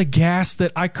so out of gas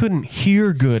that I couldn't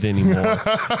hear good anymore.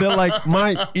 That like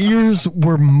my ears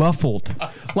were muffled.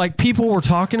 Like people were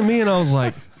talking to me and I was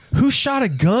like, who shot a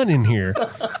gun in here?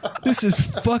 This is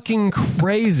fucking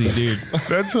crazy, dude.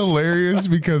 That's hilarious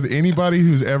because anybody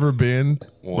who's ever been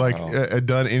like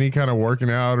done any kind of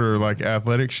working out or like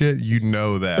athletic shit, you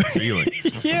know that feeling.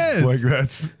 Yes. Like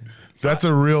that's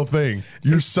a real thing.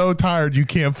 You're so tired you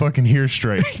can't fucking hear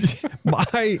straight.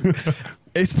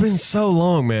 It's been so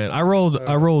long, man. I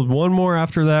rolled one more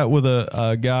after that with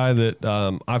a guy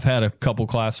that I've had a couple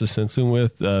classes since then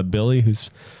with, Billy, who's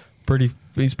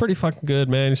he's pretty fucking good,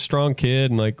 man. He's a strong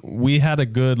kid, and like we had a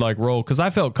good like roll because I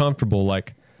felt comfortable.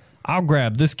 Like I'll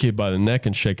grab this kid by the neck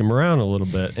and shake him around a little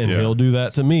bit, and he'll do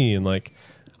that to me, and like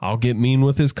I'll get mean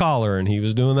with his collar, and he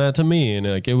was doing that to me, and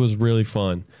like it was really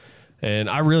fun. And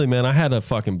I had a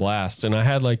fucking blast, and I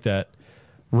had like that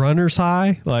runner's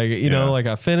high, like you know, like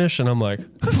I finished, and I'm like,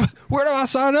 where do I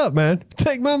sign up, man?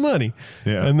 Take my money.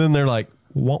 Yeah. And then they're like,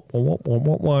 wah, wah, wah, wah,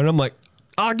 wah, wah. And I'm like,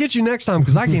 I'll get you next time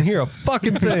because I can't hear a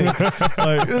fucking thing.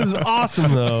 Like this is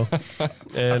awesome though.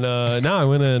 And now I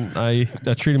went in. I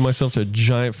treated myself to a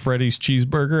giant Freddy's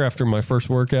cheeseburger after my first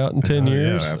workout in 10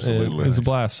 years. Yeah, absolutely. It was a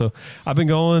blast. So I've been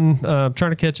going,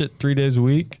 trying to catch it 3 days a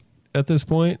week at this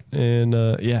point, and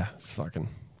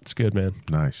it's good, man.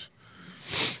 Nice.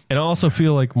 And I also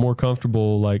feel like more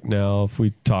comfortable like now if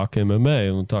we talk MMA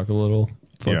and we'll talk a little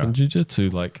fucking jiu-jitsu.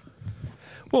 Like,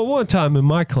 well, one time in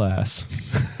my class,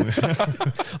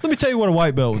 let me tell you what a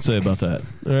white belt would say about that.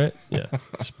 All right, yeah,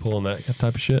 just pulling that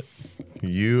type of shit.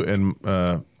 You and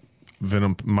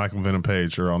Michael Venom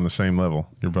Page are on the same level.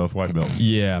 You're both white belts.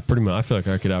 Yeah, pretty much. I feel like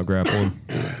I could out-grapple him.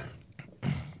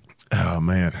 Oh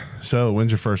man! So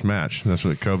when's your first match? That's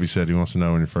what Kobe said. He wants to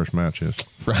know when your first match is.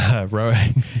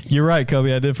 Right. You're right,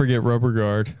 Kobe. I did forget rubber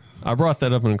guard. I brought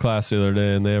that up in class the other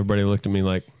day, and everybody looked at me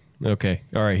like, okay,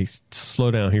 all right,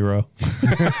 slow down, hero.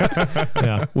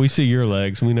 Yeah, we see your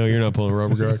legs. We know you're not pulling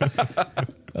rubber guard.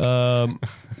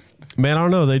 Man, I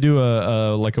don't know. They do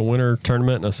a winter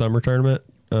tournament and a summer tournament.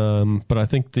 But I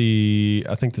think the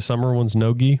summer one's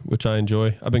no gi, which I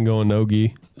enjoy. I've been going no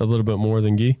gi a little bit more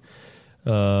than gi.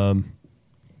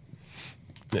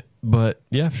 But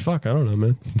yeah, fuck, I don't know,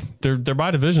 man. They're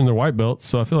by division, they're white belts,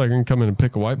 so I feel like I can come in and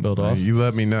pick a white belt off. You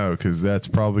let me know because that's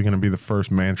probably going to be the first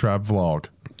Man Tribe vlog.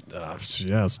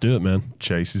 Yeah, let's do it, man.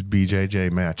 Chase's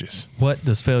BJJ matches. What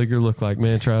does failure look like,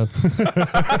 man, Tribe?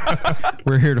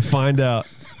 We're here to find out.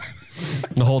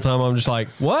 The whole time I'm just like,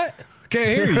 what? I can't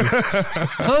hear you.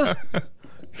 Huh?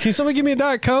 Can somebody give me a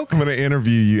Diet Coke? I'm gonna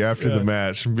interview you after the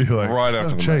match and be like, Right "So,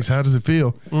 after the Chase, how does it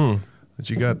feel that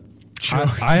you got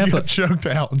choked, I have you got a- choked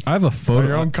out I have a on photo.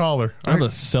 your own collar?" I have a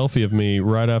selfie of me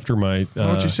right after my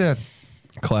what you said.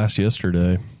 class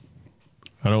yesterday.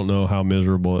 I don't know how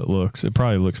miserable it looks. It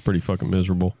probably looks pretty fucking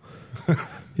miserable.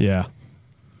 Yeah.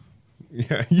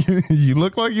 Yeah, you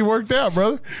look like you worked out,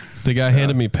 brother. The guy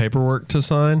handed me paperwork to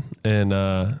sign, and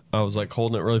I was like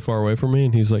holding it really far away from me,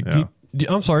 and he's like, Yeah.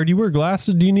 I'm sorry, do you wear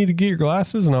glasses? Do you need to get your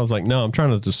glasses? And I was like, no, I'm trying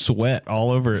to just sweat all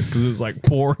over it because it was like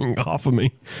pouring off of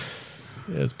me.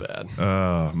 It's bad.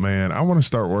 Man, I want to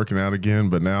start working out again,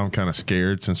 but now I'm kind of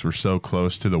scared since we're so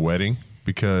close to the wedding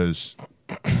because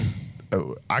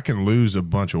I can lose a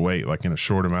bunch of weight like in a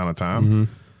short amount of time,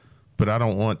 but I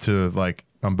don't want to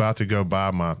I'm about to go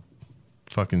buy my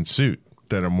fucking suit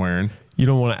that I'm wearing. You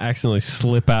don't want to accidentally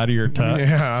slip out of your tux.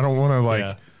 Yeah, I don't want to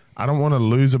Yeah. I don't want to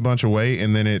lose a bunch of weight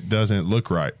and then it doesn't look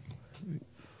right.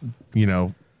 You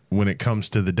know, when it comes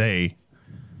to the day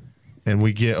and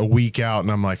we get a week out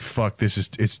and I'm like, fuck,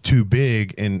 it's too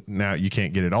big and now you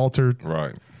can't get it altered.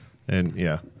 Right. And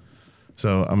yeah.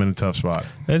 So I'm in a tough spot.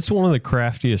 It's one of the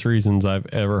craftiest reasons I've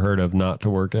ever heard of not to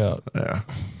work out. Yeah.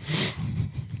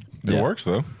 It Yeah. works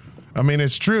though. I mean,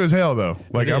 it's true as hell though.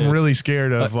 Like It I'm is. really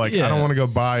scared of I yeah. don't want to go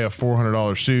buy a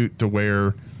 $400 suit to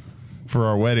wear for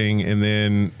our wedding. And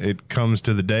then it comes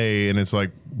to the day and it's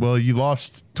like, well, you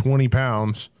lost 20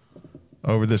 pounds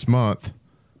over this month.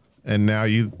 And now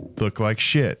you look like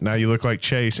shit. Now you look like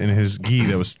Chase in his gi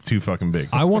that was too fucking big.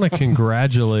 I want to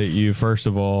congratulate you, first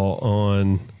of all,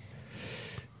 on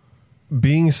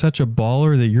being such a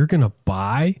baller that you're going to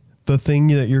buy the thing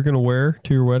that you're going to wear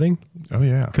to your wedding. Oh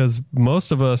yeah. Because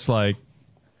most of us like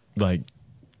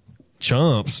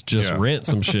chumps just Yeah. rent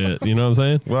some shit. You know what I'm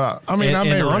saying? Well, I mean, and,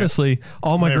 and honestly,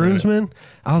 all my may rent it. groomsmen,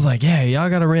 I was like, yeah, y'all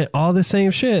got to rent all the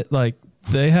same shit. Like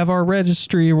they have our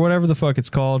registry or whatever the fuck it's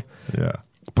called. Yeah.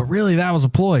 But really, that was a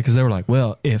ploy because they were like,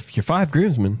 well, if your 5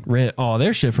 groomsmen rent all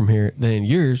their shit from here, then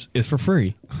yours is for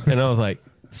free. And I was like,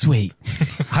 sweet.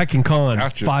 I can con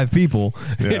Gotcha. 5 people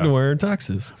Yeah. into wearing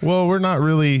tuxes. Well, we're not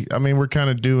really. I mean, we're kind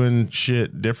of doing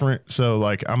shit different. So,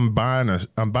 like, I'm buying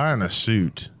a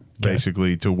suit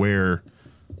basically to wear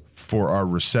for our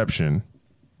reception.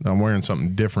 I'm wearing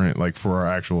something different, like for our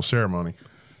actual ceremony,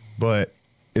 but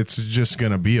it's just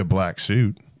gonna be a black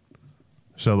suit.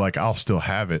 So, like, I'll still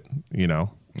have it. You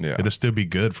know, Yeah. it'll still be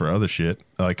good for other shit.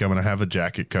 Like, I'm gonna have a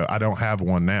jacket coat. I don't have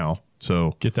one now,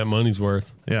 so Get that money's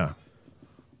worth. yeah.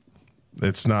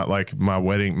 It's not like my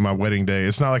wedding day.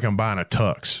 It's not like I'm buying a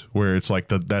tux where it's like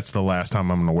that's the last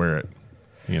time I'm going to wear it,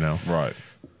 you know? Right.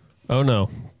 Oh, no.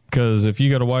 Because if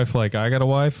you got a wife like I got a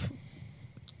wife,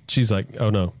 she's like, oh,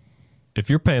 no. If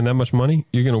you're paying that much money,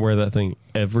 you're going to wear that thing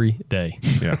every day.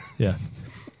 Yeah. Yeah.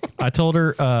 I told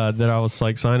her that I was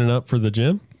like signing up for the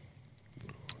gym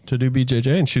to do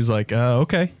BJJ, and she's like,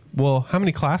 okay, well, how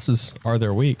many classes are there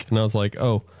a week? And I was like,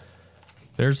 oh,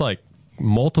 there's like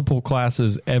multiple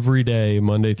classes every day,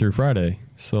 Monday through Friday.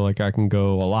 So like I can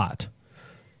go a lot.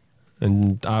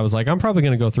 And I was like, I'm probably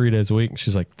going to go 3 days a week. And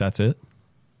she's like, that's it?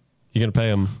 You're going to pay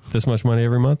them this much money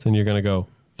every month and you're going to go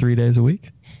 3 days a week?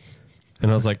 And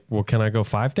I was like, well, can I go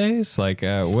 5 days? Like,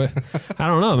 what? I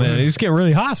don't know, man. It's getting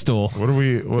really hostile.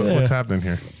 What's happening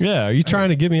here? Yeah. Are you trying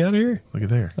to get me out of here? Look at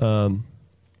there.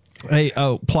 Hey,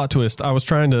 plot twist. I was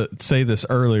trying to say this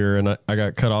earlier and I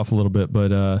got cut off a little bit,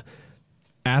 but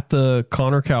at the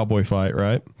Conor Cowboy fight,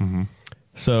 right? Mm-hmm.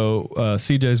 So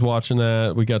CJ's watching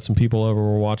that. We got some people over.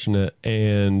 We're watching it.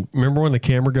 And remember when the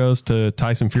camera goes to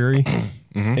Tyson Fury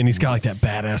and he's got like that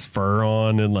badass fur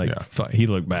on and like he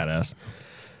looked badass.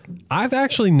 I've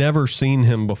actually never seen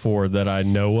him before that I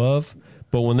know of.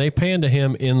 But when they pan to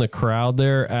him in the crowd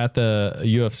there at the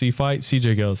UFC fight,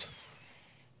 CJ goes,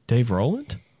 Dave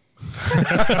Rowland?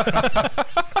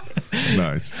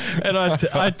 Nice. And I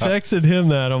texted him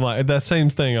that. I'm like, that same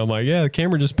thing. I'm like, yeah, the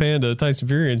camera just panned to Tyson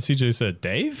Fury. And CJ said,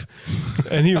 Dave?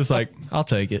 And he was like, I'll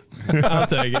take it. I'll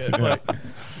take it. Like,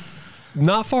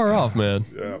 not far off, man.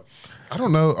 Yeah. I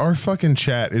don't know. Our fucking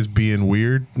chat is being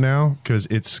weird now because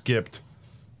it skipped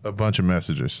a bunch of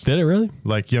messages. Did it really?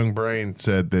 Like Young Brain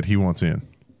said that he wants in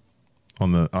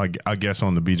on the, I guess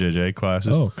on the BJJ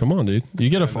classes. Oh, come on, dude. You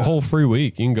get a whole free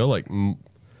week. You can go like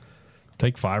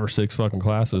take 5 or 6 fucking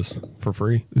classes for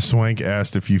free. Swank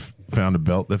asked if you found a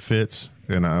belt that fits,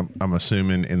 and I'm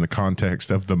assuming in the context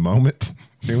of the moment,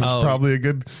 it was probably a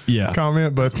good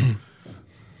comment. But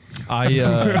I you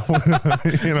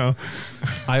know,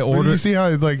 I well, you ordered. see how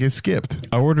it skipped.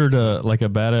 I ordered like a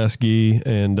badass gi,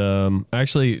 and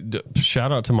actually,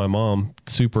 shout out to my mom.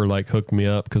 Super like hooked me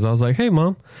up because I was like, "Hey,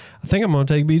 mom, I think I'm gonna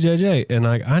take BJJ, and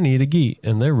I need a gi,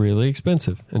 and they're really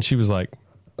expensive." And she was like,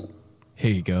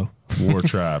 here you go. War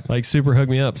Tribe. Like super hooked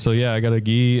me up. So yeah, I got a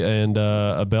gi and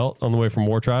a belt on the way from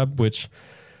War Tribe, which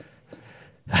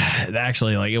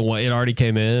actually like it already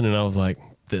came in, and I was like,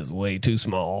 this is way too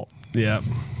small. Yep,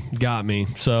 got me.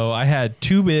 So I had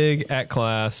too big at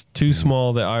class, too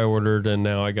small that I ordered, and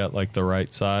now I got like the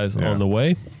right size on the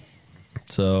way.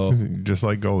 So Just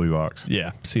like Goldilocks.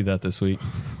 yeah, see that this week,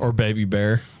 or Baby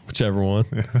Bear, whichever one.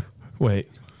 Wait.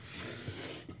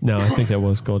 No, I think that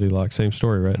was Goldilocks. Same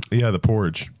story, right? Yeah, the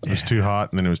porridge. It was too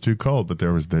hot and then it was too cold, but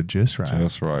there was the just right.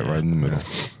 That's right in the middle.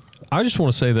 I just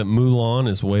want to say that Mulan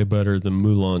is way better than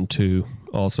Mulan 2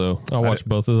 also. I watched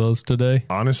both of those today.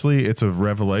 Honestly, it's a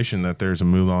revelation that there's a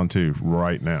Mulan 2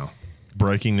 right now.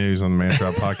 Breaking news on the Man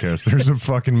Shop podcast. There's a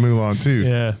fucking Mulan 2.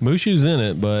 Yeah, Mushu's in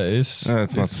it, but it's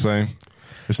It's not the same.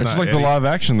 It's It's not like the Eddie. live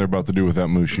action they're about to do with that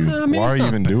Mushu. I mean, Why it's are you not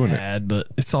even doing it? bad, but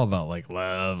it's all about like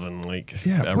love and like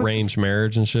Yeah, what the arranged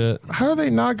marriage and shit. How are they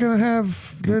not going to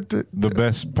have The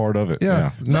best part of it.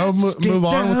 yeah. No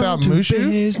Mulan without Mushu?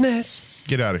 Business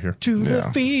Get out of here. to Yeah.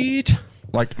 defeat.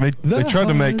 Like they tried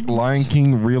to make Lion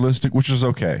King realistic, which is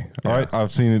okay. All right,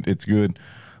 I've seen it; it's good.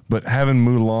 But having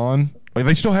Mulan, like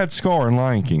they still had Scar in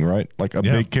Lion King, right? Like a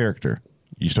Yeah. big character.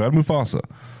 You still had Mufasa.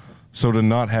 So to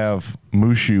not have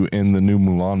Mushu in the new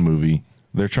Mulan movie,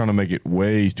 they're trying to make it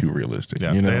way too realistic.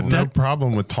 Yeah, you they know, had no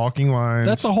problem with talking lines.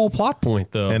 That's a whole plot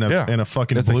point, though. and a yeah, and a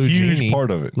fucking that's blue a huge genie.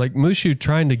 part of it. Like Mushu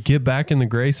trying to get back in the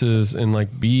graces and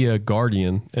like be a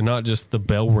guardian and not just the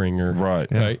bell ringer,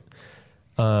 Right. Right.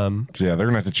 So yeah, they're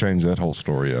gonna have to change that whole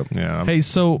story up. Yeah, I'm Hey,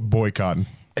 so boycotting.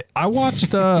 I watched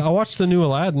the new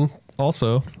Aladdin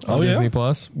also on Oh, yeah? Disney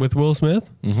Plus with Will Smith.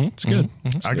 Mm-hmm. It's good.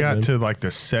 It's I good, got man. to like the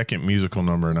second musical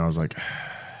number, and I was like,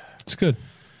 It's good.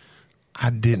 I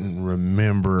didn't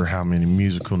remember how many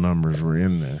musical numbers were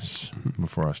in this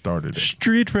before I started it.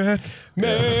 Street Rat.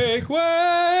 Make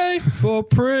way for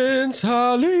Prince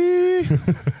Ali.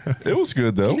 It was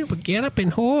good though. But get up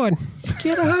and horn.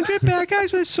 Get 100 bad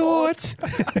guys with swords.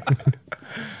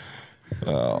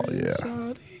 Oh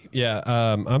yeah,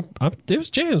 Yeah. It was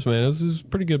jams, man. It was a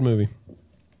pretty good movie.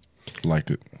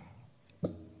 liked it.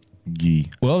 Gee.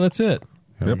 Well, that's it.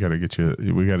 Yeah, we got to get you.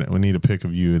 We need a pic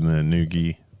of you in the new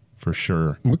gi for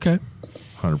sure. Okay.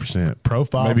 100%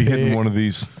 profile. Maybe pic. hitting one of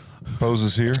these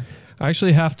poses here. I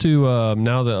actually have to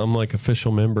now that I'm like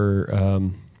official member.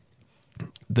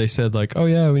 They said like, oh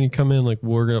yeah, when you come in, like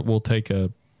we'll take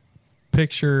a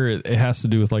picture. It has to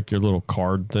do with like your little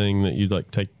card thing that you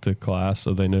like take to class,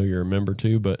 so they know you're a member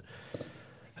too. But it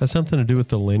has something to do with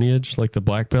the lineage, like the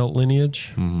black belt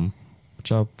lineage,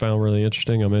 which I found really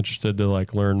interesting. I'm interested to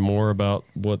like learn more about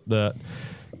what that,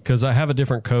 because I have a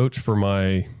different coach for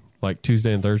my like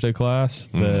Tuesday and Thursday class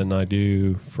than I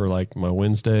do for like my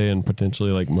Wednesday and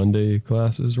potentially like Monday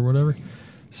classes or whatever.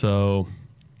 So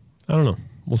I don't know.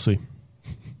 We'll see.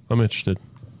 I'm interested.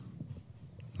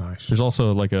 Nice. There's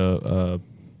also like a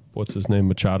what's his name,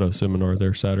 Machado seminar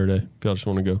there Saturday. If y'all just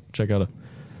want to go check out a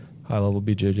high level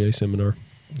BJJ seminar.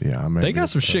 Yeah, They got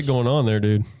some shit going on there,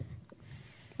 dude.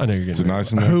 I know you're Is getting it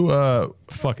nice in there? Who?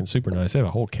 fucking super nice. They have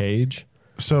a whole cage.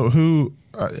 So who?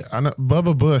 I know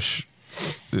Bubba Bush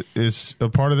is a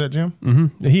part of that gym.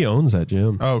 Mm-hmm. He owns that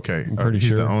gym. Oh, okay, pretty he's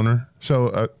sure. the owner.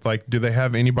 So, like, do they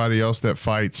have anybody else that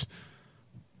fights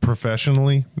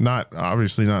professionally? Not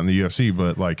obviously not in the UFC,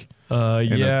 but like,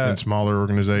 in smaller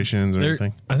organizations or There-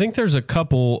 anything. I think there's a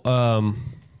couple.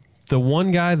 The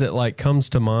one guy that like comes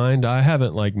to mind, I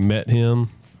haven't like met him,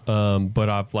 but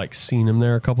I've like seen him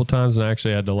there a couple times, and I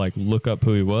actually had to like look up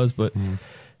who he was. But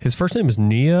his first name is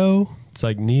Neo. It's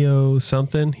like Neo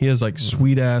something. He has like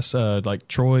sweet ass like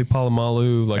Troy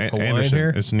Polamalu like Hawaiian Anderson. hair.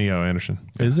 It's Neo Anderson.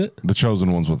 Is it? The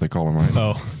Chosen One's what they call him, right?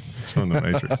 Oh. It's from the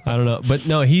Matrix. I don't know, but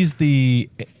no, he's the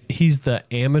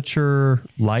amateur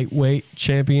lightweight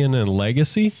champion in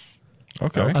Legacy.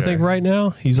 Okay. I think right now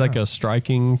he's like a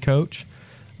striking coach,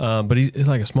 but he's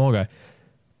like a small guy.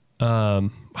 I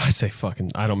say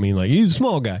fucking. I don't mean like he's a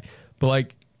small guy, but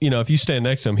like if you stand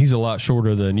next to him, he's a lot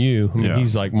shorter than you. I mean, Yeah.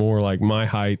 he's like more like my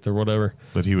height or whatever.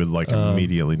 But he would like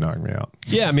immediately knock me out.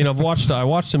 Yeah, I mean, I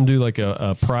watched him do like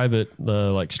a private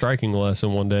like striking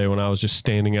lesson one day when I was just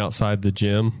standing outside the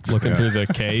gym looking through the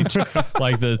cage,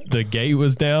 like the gate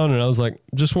was down, and I was like,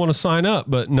 just want to sign up,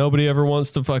 but nobody ever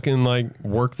wants to fucking like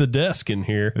work the desk in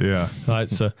here. Yeah.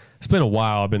 So it's been a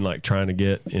while. I've been like trying to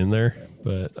get in there,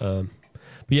 but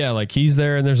yeah, like he's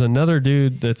there, and there's another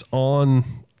dude that's on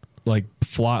like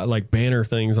banner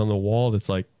things on the wall that's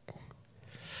like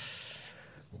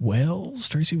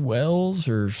Tracy Wells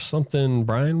or something,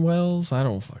 Brian Wells. I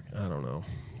don't know.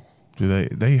 Do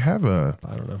they have a?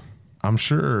 I don't know. I'm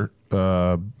sure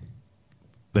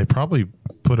they probably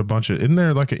put a bunch of. Isn't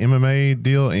there like an MMA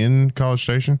deal in College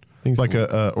Station? think Like so.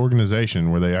 a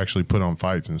organization where they actually put on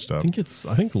fights and stuff.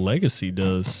 I think Legacy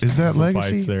does. Is that some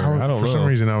Legacy? fights there? I don't for know. some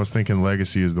reason, I was thinking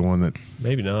Legacy is the one that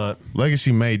Maybe not.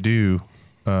 Legacy may do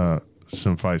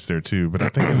some fights there too. But I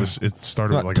think it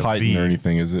started It's with not like a Titan V. or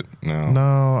anything, is it? No.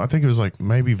 No, I think it was like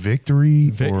maybe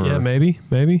Victory. Or, Yeah, maybe.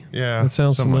 Yeah, That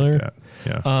sounds something familiar. Like that.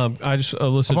 Yeah. I just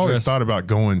Alyssa I've always dressed- thought about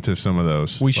going to some of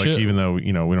those. We like, should. even though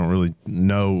we don't really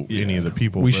know any of the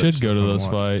people. We but should it's go to fun those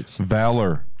watch. fights.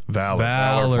 Valor. Valor.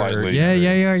 Valor Fight Valor. League. Yeah.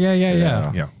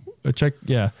 Yeah. Check.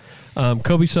 Yeah.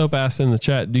 Kobe Soap asked in the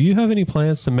chat, do you have any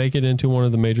plans to make it into one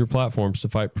of the major platforms to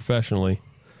fight professionally?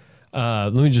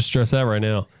 Let me just stress that right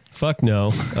now. Fuck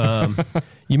no.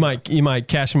 You might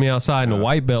catch me outside in a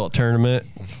white belt tournament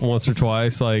once or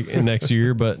twice, like next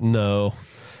year, but no,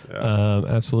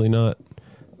 absolutely not.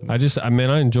 I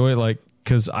enjoy it, like,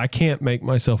 because I can't make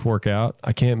myself work out.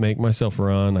 I can't make myself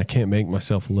run. I can't make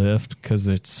myself lift because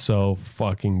it's so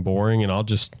fucking boring. And I'll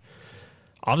just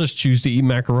choose to eat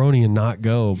macaroni and not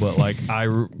go. But I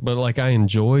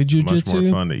enjoy jujitsu. Much more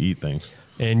fun to eat things.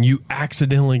 And you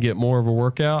accidentally get more of a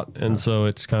workout, and so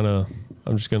it's kind of,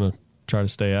 I'm just gonna try to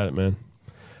stay at it, man.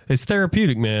 It's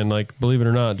therapeutic, man. Like, believe it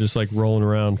or not, just like rolling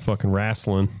around fucking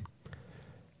wrestling.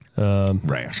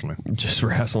 Wrestling. Just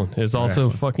wrestling. It's also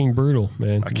Wrestling. fucking brutal,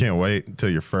 man. I can't wait until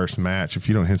your first match. If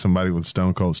you don't hit somebody with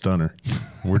Stone Cold Stunner,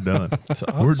 we're done.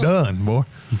 We're done, boy.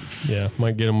 Yeah,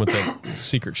 might get him with that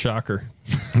secret shocker.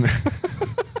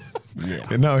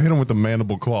 No, hit him with the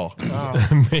mandible claw.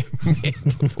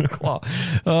 Mandible claw.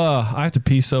 I have to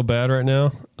pee so bad right now.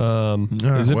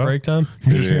 Is it well. break time?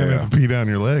 You're just gonna Yeah. have to pee down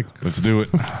your leg. Let's do it.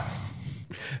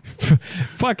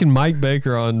 Fucking Mike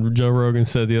Baker on Joe Rogan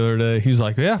said the other day, he's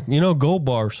like, yeah, gold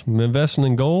bars. I'm investing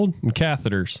in gold and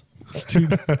catheters. It's too.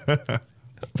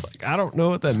 It's like, I don't know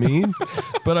what that means,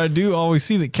 but I do always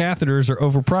see that catheters are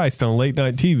overpriced on late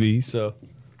night TV. So,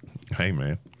 Hey,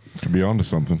 man. Could be on to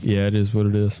something. yeah, it is what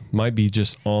it is. Might be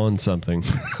just on something.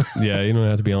 Yeah, you don't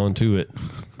have to be on to it.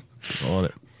 On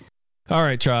it. All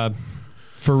right, tribe.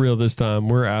 For real this time,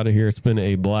 we're out of here. It's been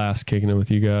a blast kicking it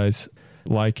with you guys.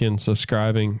 Liking,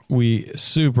 subscribing. We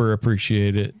super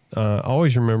appreciate it.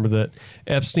 Always remember that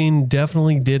Epstein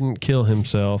definitely didn't kill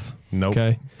himself. Nope.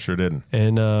 Okay. Sure didn't.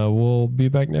 And we'll be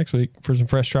back next week for some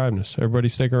fresh tribeness. Everybody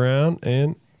stick around,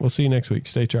 and we'll see you next week.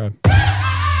 Stay tribe.